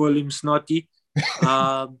nickname, we call him Snotty.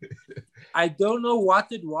 Um, I don't know what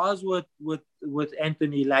it was with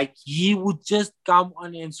Anthony. Like, he would just come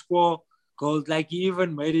on and score goals. Like, he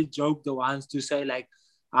even made a joke the ones to say, like,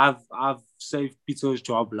 I've saved Pito's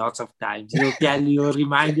job lots of times. He'll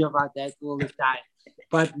remind you about that all the time.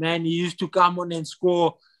 But man, he used to come on and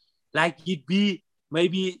score. Like, he'd be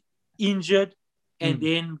maybe injured and Mm.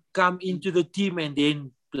 then come into the team and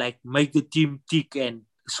then like make the team tick and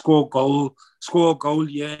score a goal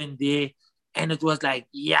here and there. And it was like,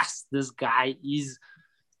 yes, this guy is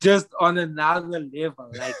just on another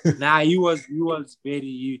level. Like, he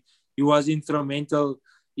was instrumental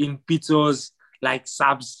in Pizzo's like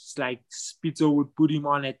subs. Like, Pizzo would put him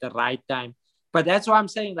on at the right time. But that's why I'm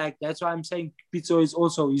saying Pizzo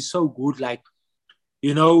is so good. Like,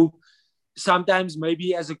 you know, sometimes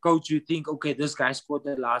maybe as a coach you think, okay, this guy scored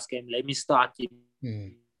the last game, let me start him.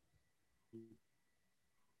 Mm.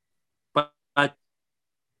 But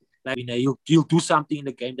like, he'll do something in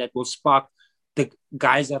the game that will spark the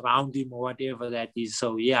guys around him or whatever that is.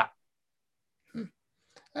 So yeah.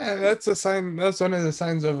 That's a sign. That's one of the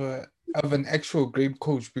signs of an actual great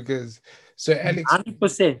coach, because Sir Alex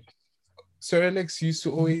 100%. Sir Alex used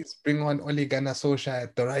to always bring on Ole Gunnar Solskjaer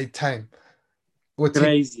at the right time. Or take.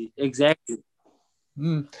 Crazy. Exactly.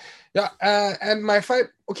 Yeah, and my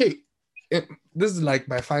okay, this is like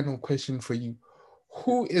my final question for you.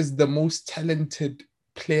 Who is the most talented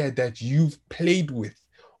player that you've played with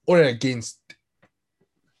or against?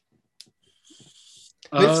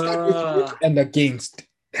 Let's start with with uh and against.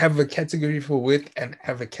 Have a category for with and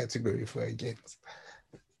have a category for against.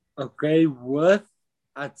 okay, with,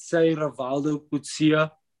 I'd say Rivaldo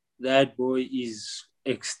Kutsia. That boy is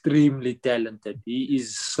extremely talented. He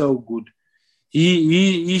is so good.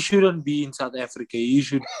 He shouldn't be in South Africa. He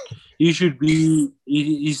should be.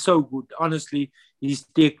 He's so good. Honestly, his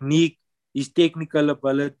technique, his technical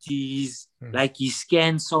ability, Hmm. like, he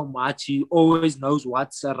scans so much. He always knows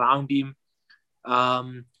what's around him.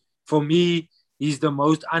 Um, for me, he's the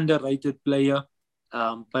most underrated player,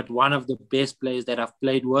 but one of the best players that I've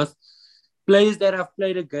played with. Players that I've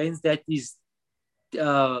played against that is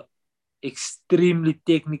uh, extremely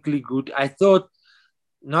technically good. I think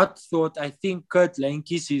Kurt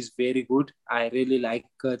Lankis is very good. I really like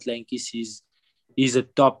Kurt Lankis. He's a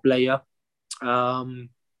top player. Um,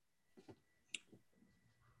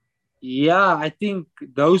 yeah, I think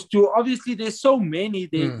those two. Obviously, there's so many.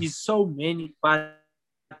 There Hmm. is so many, but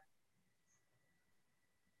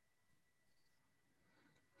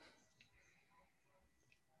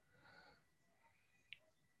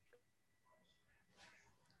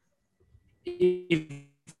if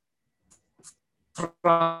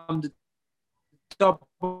from the top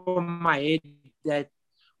of my head that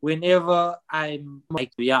whenever I'm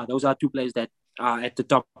like, yeah, those are two players that are at the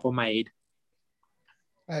top of my head.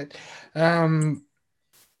 Right.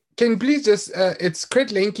 Can you please just it's Craig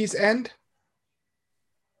Lenke's end?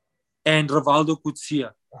 And Rivaldo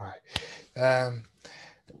Kutsia. All right.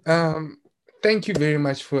 Thank you very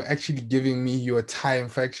much for actually giving me your time,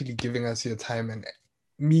 for actually giving us your time and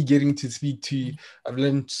me getting to speak to you. I've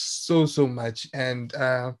learned so much. And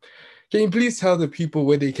can you please tell the people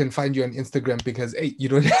where they can find you on Instagram? Because hey, you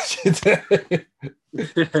don't have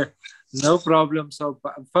No problem. So,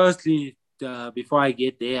 firstly, before I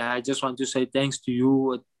get there, I just want to say thanks to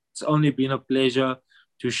you. It's only been a pleasure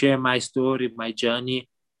to share my story, my journey.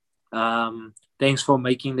 Thanks for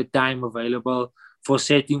making the time available, for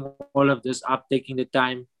setting all of this up, taking the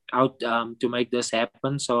time out to make this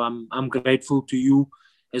happen. So I'm grateful to you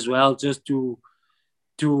as well, just to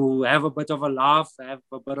have a bit of a laugh, have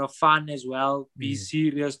a bit of fun as well, be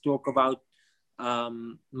serious, talk about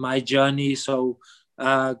my journey. So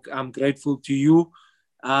I'm grateful to you.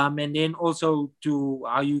 And then also to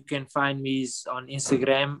how you can find me is on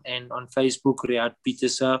Instagram and on Facebook, Riyad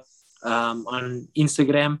Pieterse. On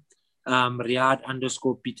Instagram,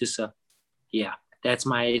 Riyad_Pieterse. Yeah, that's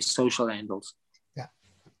my social handles.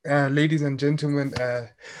 Ladies and gentlemen,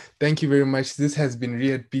 thank you very much. This has been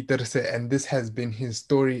Riyad Pieterse, and this has been his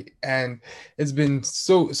story. And it's been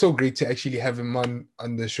so great to actually have him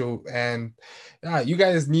on the show. And you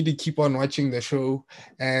guys need to keep on watching the show.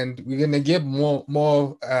 And we're gonna get more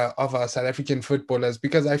of our South African footballers,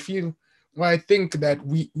 because I think that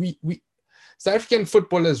we South African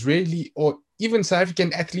footballers rarely, or even South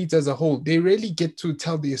African athletes as a whole, they rarely get to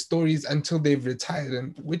tell their stories until they've retired,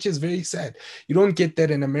 and which is very sad. You don't get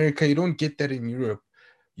that in America. You don't get that in Europe.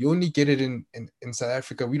 You only get it in South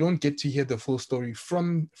Africa. We don't get to hear the full story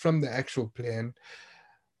from the actual player. And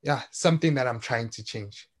yeah, something that I'm trying to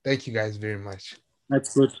change. Thank you guys very much.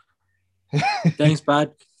 That's good. Thanks,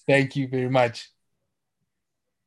 Bud. Thank you very much.